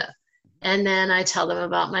like Amanda. And then I tell them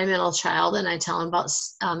about my middle child, and I tell them about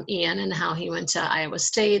Ian and how he went to Iowa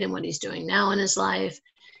State and what he's doing now in his life,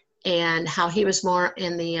 and how he was more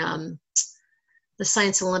in the the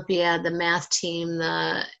science Olympiad, the math team,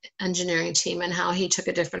 the engineering team, and how he took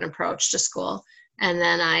a different approach to school. And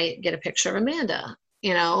then I get a picture of Amanda,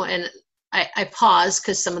 and I pause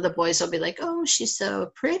because some of the boys will be like, oh, she's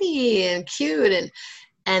so pretty and cute.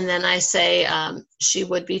 And then I say she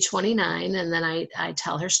would be 29. And then I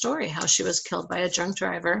tell her story, how she was killed by a drunk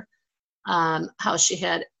driver, how she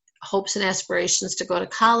had hopes and aspirations to go to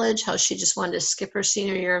college, how she just wanted to skip her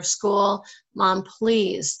senior year of school. Mom,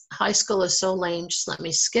 please, high school is so lame. Just let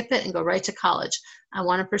me skip it and go right to college. I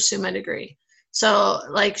want to pursue my degree. So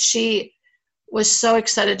she was so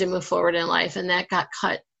excited to move forward in life, and that got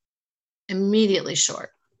cut immediately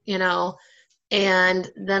short,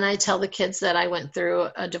 and then I tell the kids that I went through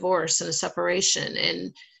a divorce and a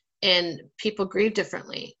separation, and people grieve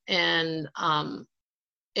differently. And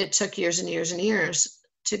it took years and years and years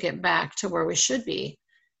to get back to where we should be.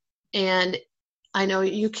 And I know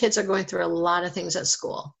you kids are going through a lot of things at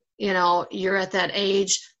school. You're at that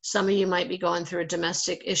age. Some of you might be going through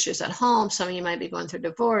domestic issues at home. Some of you might be going through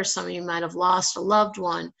divorce. Some of you might have lost a loved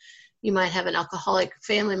one. You might have an alcoholic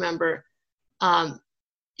family member.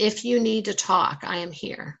 If you need to talk, I am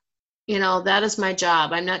here. That is my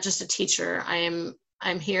job. I'm not just a teacher.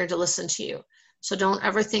 I'm here to listen to you. So don't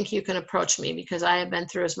ever think you can approach me, because I have been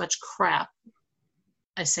through as much crap.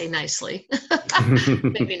 I say nicely,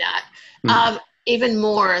 maybe not, even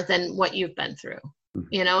more than what you've been through,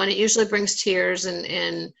 and it usually brings tears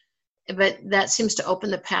but that seems to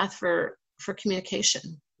open the path for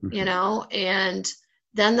communication, and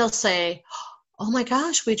then they'll say, oh my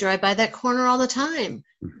gosh, we drive by that corner all the time.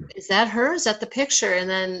 Is that her? Is that the picture? And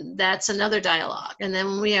then that's another dialogue. And then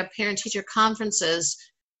when we have parent teacher conferences,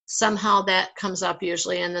 somehow that comes up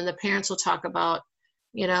usually. And then the parents will talk about,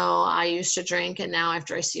 I used to drink, and now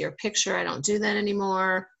after I see her picture, I don't do that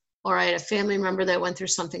anymore. Or I had a family member that went through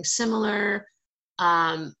something similar.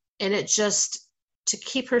 And it just, to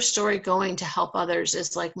keep her story going to help others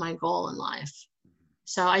is like my goal in life.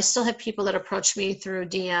 So I still have people that approach me through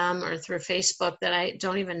DM or through Facebook that I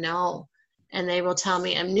don't even know. And they will tell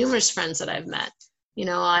me, I'm numerous friends that I've met.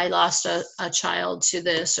 I lost a child to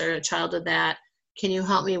this or a child to that. Can you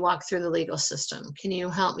help me walk through the legal system? Can you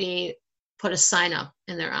help me put a sign up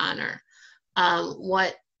in their honor?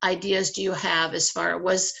 What ideas do you have as far,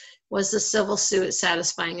 was the civil suit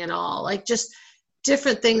satisfying at all? Like just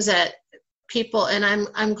different things that people, and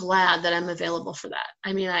I'm glad that I'm available for that.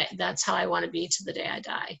 I mean, that's how I want to be to the day I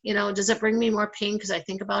die. Does it bring me more pain because I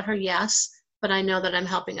think about her? Yes, but I know that I'm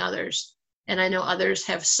helping others. And I know others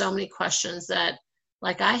have so many questions that,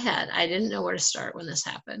 like I didn't know where to start when this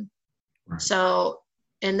happened. Right. So,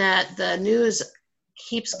 and that the news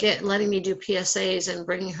keeps letting me do PSAs and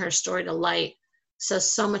bringing her story to light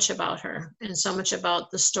says so much about her and so much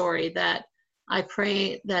about the story that I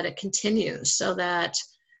pray that it continues, so that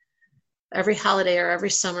every holiday or every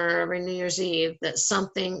summer or every New Year's Eve, that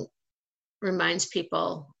something reminds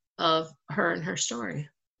people of her and her story.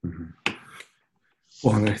 Mm-hmm.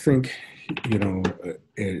 Well, and I think,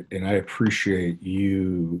 and I appreciate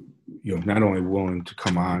you, not only willing to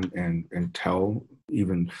come on and tell,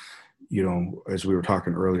 even, as we were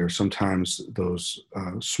talking earlier, sometimes those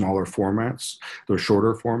smaller formats, those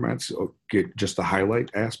shorter formats get just the highlight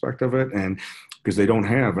aspect of it. And because they don't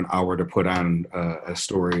have an hour to put on a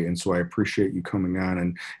story. And so I appreciate you coming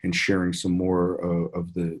on and sharing some more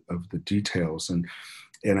of the details. And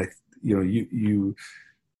I,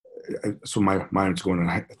 so my mind's going in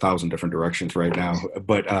 1,000 different directions right now,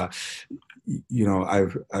 but I'm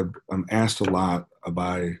asked a lot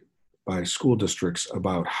by school districts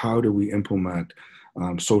about how do we implement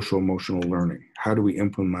social emotional learning? How do we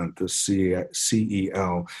implement the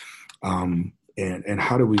CEL? And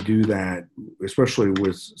how do we do that, especially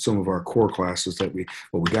with some of our core classes that we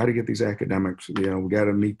got to get these academics, we got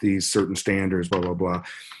to meet these certain standards, blah, blah, blah.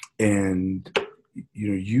 And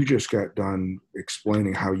you just got done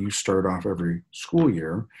explaining how you start off every school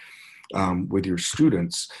year with your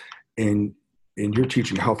students, and you're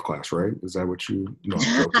teaching health class, right? Is that what you? No,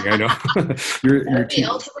 I'm joking. I know. you're teaching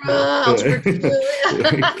algebra.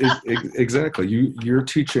 Exactly. You're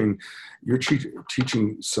teaching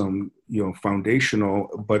some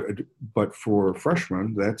foundational, but for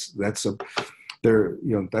freshmen, that's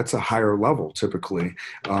a higher level typically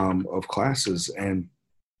of classes, and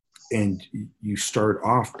you start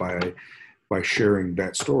off by sharing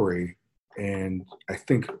that story. And I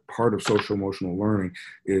think part of social emotional learning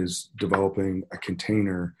is developing a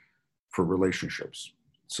container for relationships,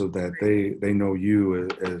 so that they know you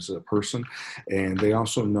as a person, and they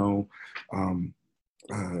also know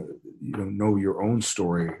know your own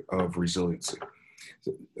story of resiliency.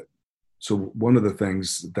 So one of the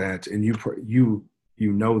things that, and you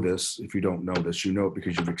you know this. If you don't know this, you know it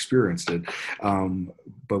because you've experienced it.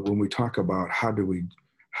 But when we talk about how do we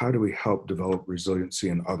help develop resiliency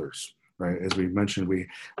in others, right? As we mentioned, we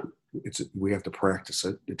have to practice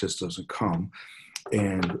it. It just doesn't come.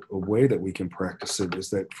 And a way that we can practice it is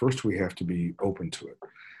that first we have to be open to it.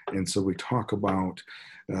 And so we talk about,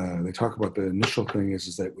 they talk about the initial thing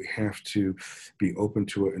is that we have to be open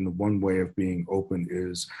to it. And the one way of being open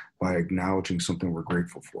is by acknowledging something we're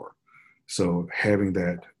grateful for. So having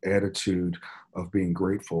that attitude of being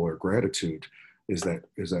grateful or gratitude is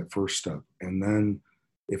that first step. And then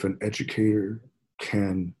if an educator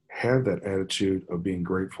can have that attitude of being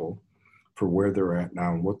grateful for where they're at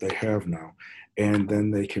now and what they have now, and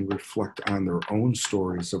then they can reflect on their own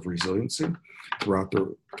stories of resiliency throughout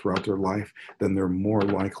their life, then they're more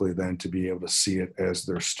likely then to be able to see it as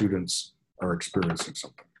their students are experiencing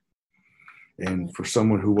something. And for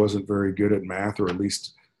someone who wasn't very good at math, or at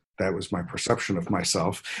least that was my perception of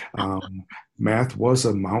myself, math was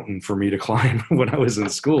a mountain for me to climb when I was in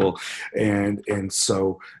school. And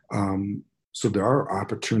so there are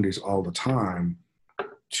opportunities all the time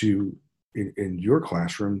to, in your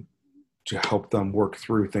classroom, to help them work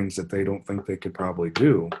through things that they don't think they could probably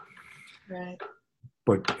do. Right.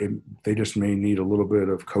 But they just may need a little bit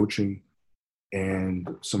of coaching and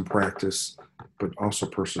some practice, but also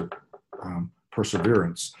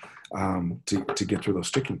perseverance to get through those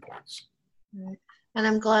sticking points. Right. And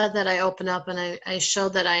I'm glad that I open up and I show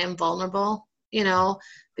that I am vulnerable,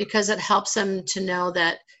 because it helps them to know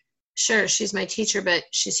that, sure, she's my teacher, but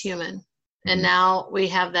she's human. Mm-hmm. And now we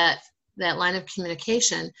have that line of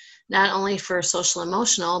communication, not only for social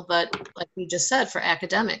emotional, but like you just said, for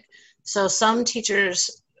academic. So some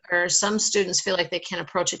teachers or some students feel like they can't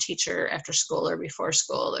approach a teacher after school or before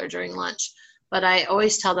school or during lunch. But I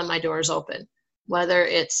always tell them my door is open, whether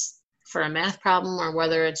it's for a math problem or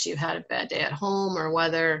whether it's you had a bad day at home or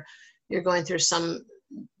whether you're going through some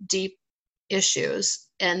deep issues,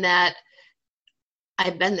 and that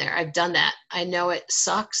I've been there. I've done that. I know it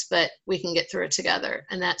sucks, but we can get through it together.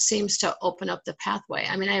 And that seems to open up the pathway.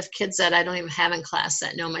 I mean, I have kids that I don't even have in class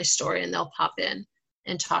that know my story, and they'll pop in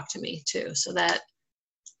and talk to me too. So that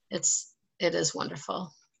it is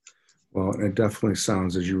wonderful. Well, it definitely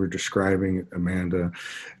sounds, as you were describing, Amanda,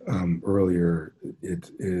 earlier, it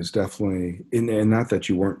is definitely, and not that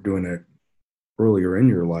you weren't doing it earlier in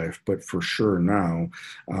your life, but for sure now,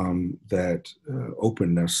 that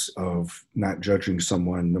openness of not judging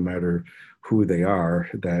someone no matter who they are,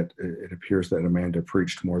 that it appears that Amanda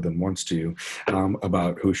preached more than once to you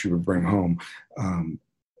about who she would bring home.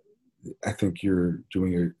 I think you're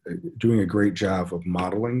doing a great job of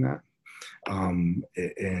modeling that, and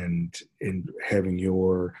in having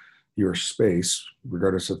your space,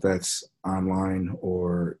 regardless if that's online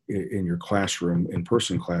or in your classroom,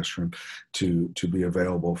 in-person classroom, to be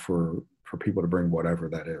available for people to bring whatever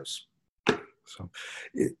that is. So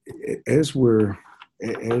as we're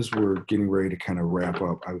getting ready to kind of wrap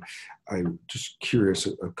up, I'm just curious,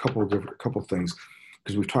 a couple things,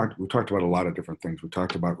 because we've talked about a lot of different things. We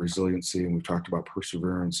talked about resiliency, and we've talked about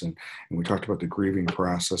perseverance, and we talked about the grieving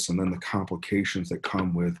process, and then the complications that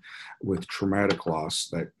come with traumatic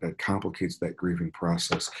loss that complicates that grieving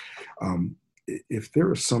process. If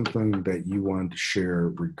there is something that you wanted to share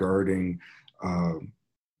regarding any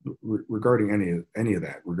of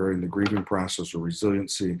that, regarding the grieving process or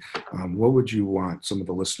resiliency, what would you want some of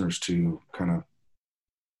the listeners to kind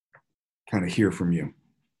of hear from you?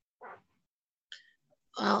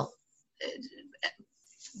 Well,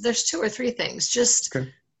 there's 2 or 3 things. Just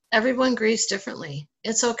okay. Everyone grieves differently.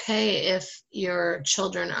 It's okay if your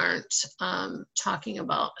children aren't talking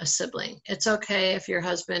about a sibling. It's okay if your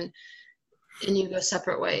husband and you go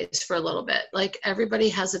separate ways for a little bit. Like, everybody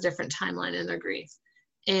has a different timeline in their grief.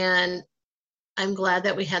 And I'm glad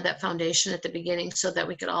that we had that foundation at the beginning so that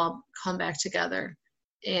we could all come back together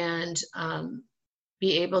and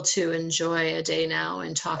be able to enjoy a day now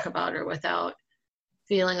and talk about her without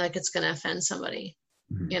feeling like it's going to offend somebody.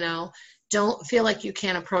 Mm-hmm. Don't feel like you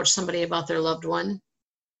can't approach somebody about their loved one,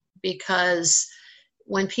 because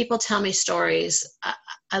when people tell me stories,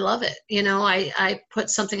 I love it. I put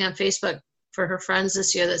something on Facebook for her friends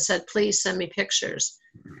this year that said, please send me pictures.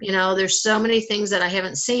 There's so many things that I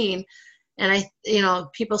haven't seen, and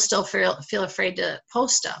people still feel afraid to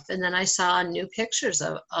post stuff. And then I saw new pictures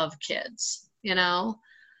of kids,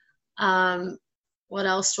 what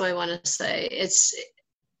else do I want to say? It's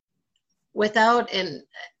in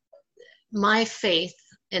my faith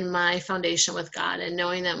in my foundation with God, and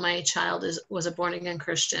knowing that my child was a born again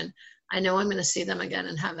Christian, I know I'm going to see them again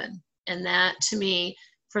in heaven. And that, to me,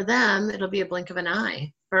 for them, it'll be a blink of an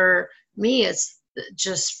eye. For me, it's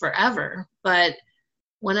just forever. But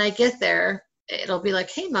when I get there, it'll be like,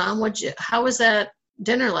 hey mom, how was that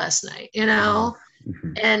dinner last night?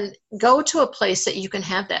 Mm-hmm. And go to a place that you can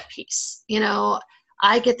have that peace.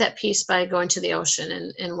 I get that peace by going to the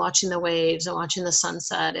ocean and watching the waves and watching the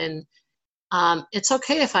sunset. And it's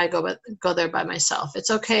okay if I go there by myself.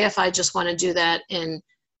 It's okay if I just want to do that. And,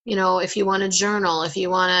 if you want to journal, if you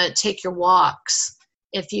want to take your walks,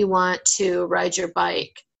 if you want to ride your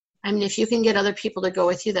bike, I mean, if you can get other people to go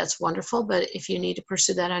with you, that's wonderful. But if you need to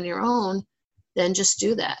pursue that on your own, then just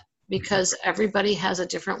do that, because everybody has a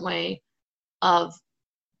different way of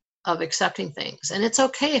accepting things. And it's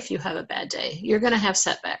okay if you have a bad day. You're going to have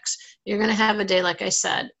setbacks. You're going to have a day, like I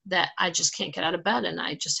said, that I just can't get out of bed and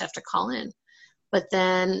I just have to call in. But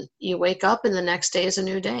then you wake up and the next day is a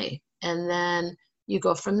new day. And then you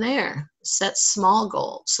go from there. Set small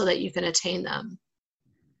goals so that you can attain them.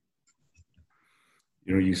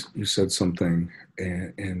 You said something,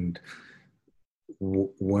 and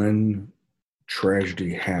when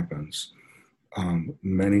tragedy happens,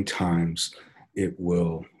 many times it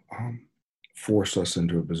will force us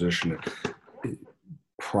into a position that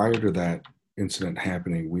prior to that incident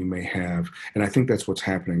happening, we may have, and I think that's what's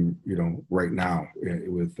happening, right now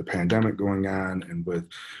with the pandemic going on and with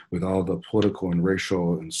all the political and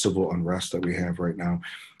racial and civil unrest that we have right now.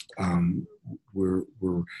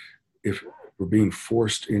 If we're being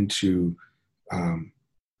forced into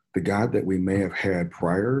the God that we may have had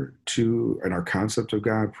prior to, and our concept of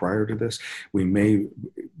God prior to this, it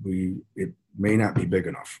may not be big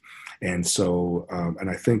enough. And so, and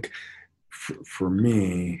I think for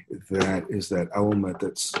me, that is that element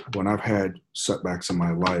that's when I've had setbacks in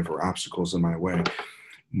my life or obstacles in my way,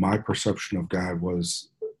 my perception of God was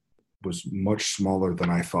much smaller than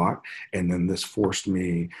I thought. And then this forced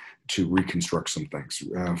me to reconstruct some things,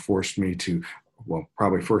 forced me to,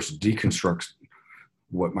 probably first deconstruct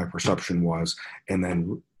what my perception was, and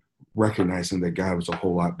then recognizing that God was a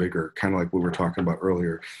whole lot bigger, kind of like we were talking about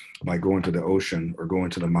earlier. By going to the ocean or going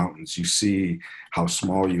to the mountains, you see how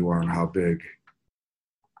small you are and how big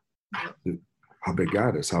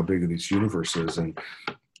God is, how big this universe is. And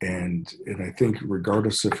I think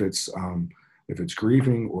regardless if it's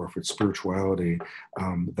grieving or if it's spirituality,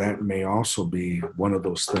 that may also be one of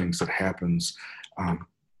those things that happens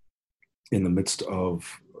in the midst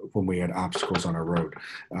of when we had obstacles on our road,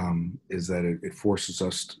 is that it forces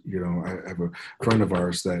us, I have a friend of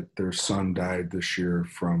ours that their son died this year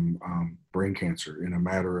from brain cancer in a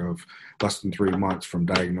matter of less than 3 months from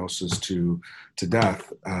diagnosis to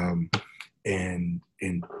death, and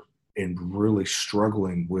really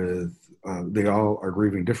struggling with, they all are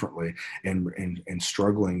grieving differently and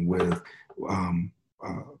struggling with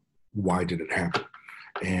why did it happen?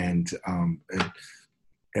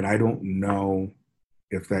 And I don't know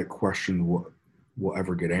if that question will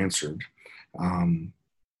ever get answered,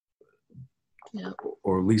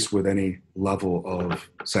 or at least with any level of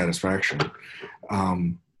satisfaction.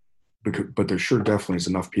 But there sure definitely is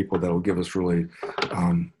enough people that will give us really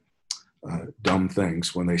dumb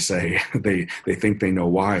things when they say they think they know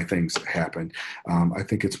why things happen. I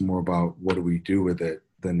think it's more about what do we do with it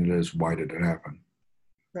than it is why did it happen.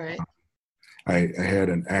 Right. I had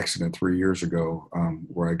an accident 3 years ago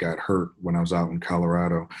where I got hurt when I was out in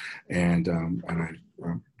Colorado, and I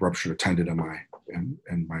ruptured a tendon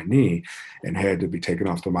in my knee and had to be taken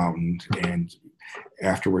off the mountain. And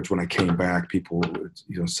afterwards, when I came back, people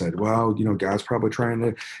said, well, God's probably trying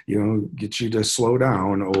to get you to slow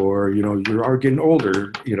down, or you're getting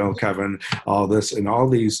older, Kevin, all this and all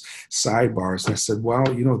these sidebars. And I said, well,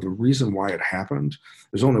 the reason why it happened,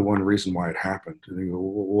 there's only one reason why it happened. And they go,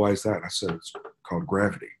 well, why is that? And I said, it's called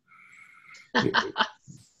gravity.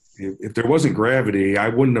 If there wasn't gravity, I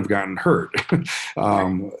wouldn't have gotten hurt.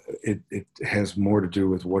 It has more to do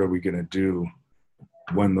with what are we going to do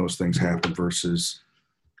when those things happen versus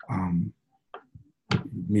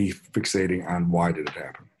me fixating on why did it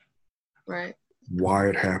happen. Right. Why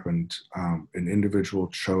it happened. An individual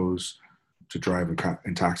chose to drive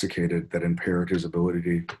intoxicated that impaired his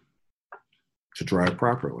ability to drive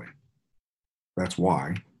properly. That's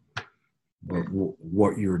why. But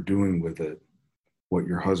what you're doing with it, what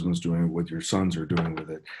your husband's doing, what your sons are doing with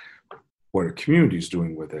it, what a community's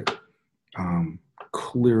doing with it,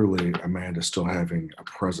 clearly Amanda's still having a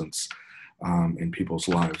presence in people's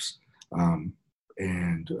lives,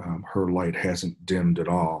 and her light hasn't dimmed at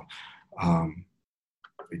all.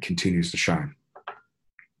 It continues to shine.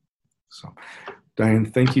 So, Diane,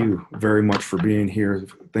 thank you very much for being here.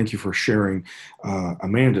 Thank you for sharing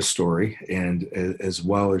Amanda's story, and as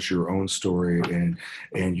well as your own story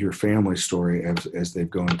and your family's story as they've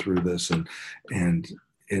gone through this, and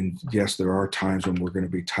and yes, there are times when we're going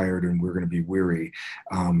to be tired and we're going to be weary,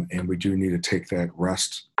 and we do need to take that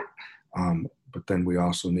rest. But then we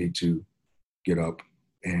also need to get up,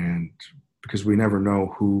 and because we never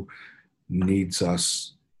know who needs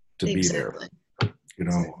us to be there. You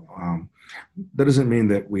know, that doesn't mean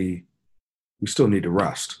that we still need to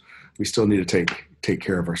rest. We still need to take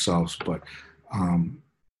care of ourselves, but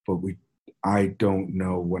I don't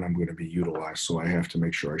know when I'm going to be utilized, so I have to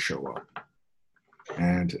make sure I show up.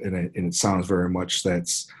 And it sounds very much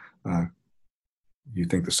that's you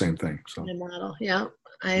think the same thing. So my model, yeah,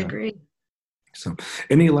 I agree. So,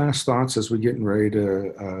 any last thoughts as we're getting ready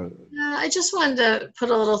to? I just wanted to put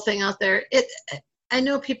a little thing out there. I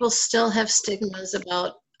know people still have stigmas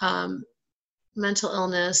about mental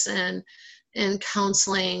illness and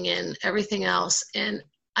counseling and everything else. And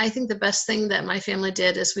I think the best thing that my family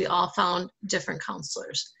did is we all found different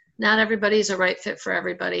counselors. Not everybody's a right fit for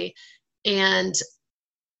everybody. And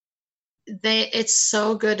it's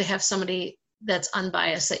so good to have somebody that's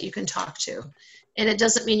unbiased that you can talk to. And it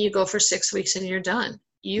doesn't mean you go for 6 weeks and you're done.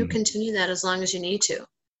 You continue that as long as you need to.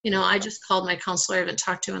 You know, I just called my counselor I haven't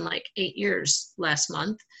talked to in like 8 years last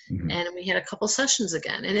month. And we had a couple sessions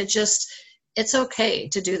again. And it's okay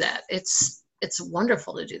to do that. It's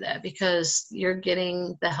wonderful to do that because you're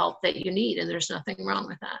getting the help that you need and there's nothing wrong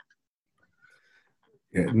with that.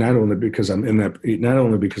 Yeah, not only because I'm in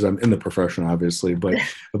the profession, obviously, but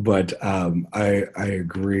I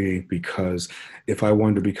agree, because if I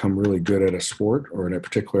wanted to become really good at a sport or at a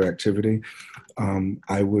particular activity,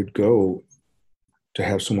 I would go to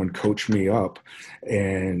have someone coach me up,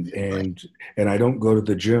 and I don't go to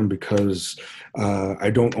the gym because I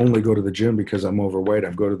don't only go to the gym because I'm overweight.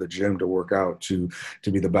 I go to the gym to work out to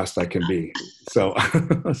be the best I can be. So,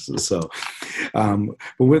 but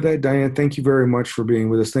with that, Diane, thank you very much for being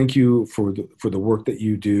with us. Thank you for the work that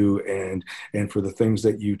you do and for the things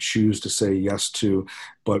that you choose to say yes to,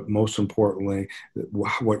 but most importantly,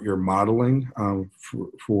 what you're modeling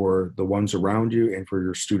for the ones around you and for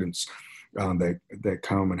your students. That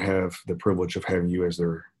come and have the privilege of having you as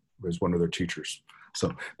one of their teachers.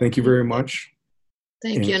 So thank you very much.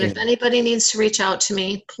 Thank you. And if anybody needs to reach out to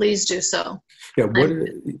me, please do so. Yeah.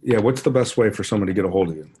 What's the best way for somebody to get a hold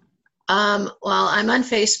of you? Well, I'm on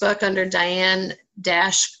Facebook under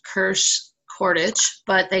Diane-Kirsch-Kordich,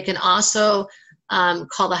 but they can also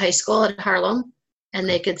call the high school at Harlem, and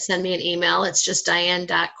they could send me an email. It's just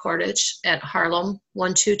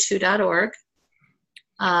diane.kordich@harlem122.org.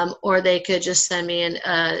 Or they could just send me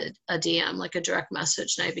a DM, like a direct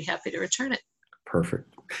message, and I'd be happy to return it.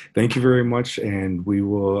 Perfect. Thank you very much, and we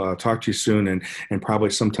will talk to you soon, and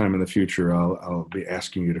probably sometime in the future I'll be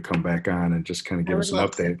asking you to come back on and just kind of give us an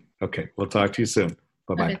update. Okay, we'll talk to you soon.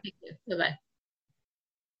 Bye-bye. Okay, thank you. Bye-bye.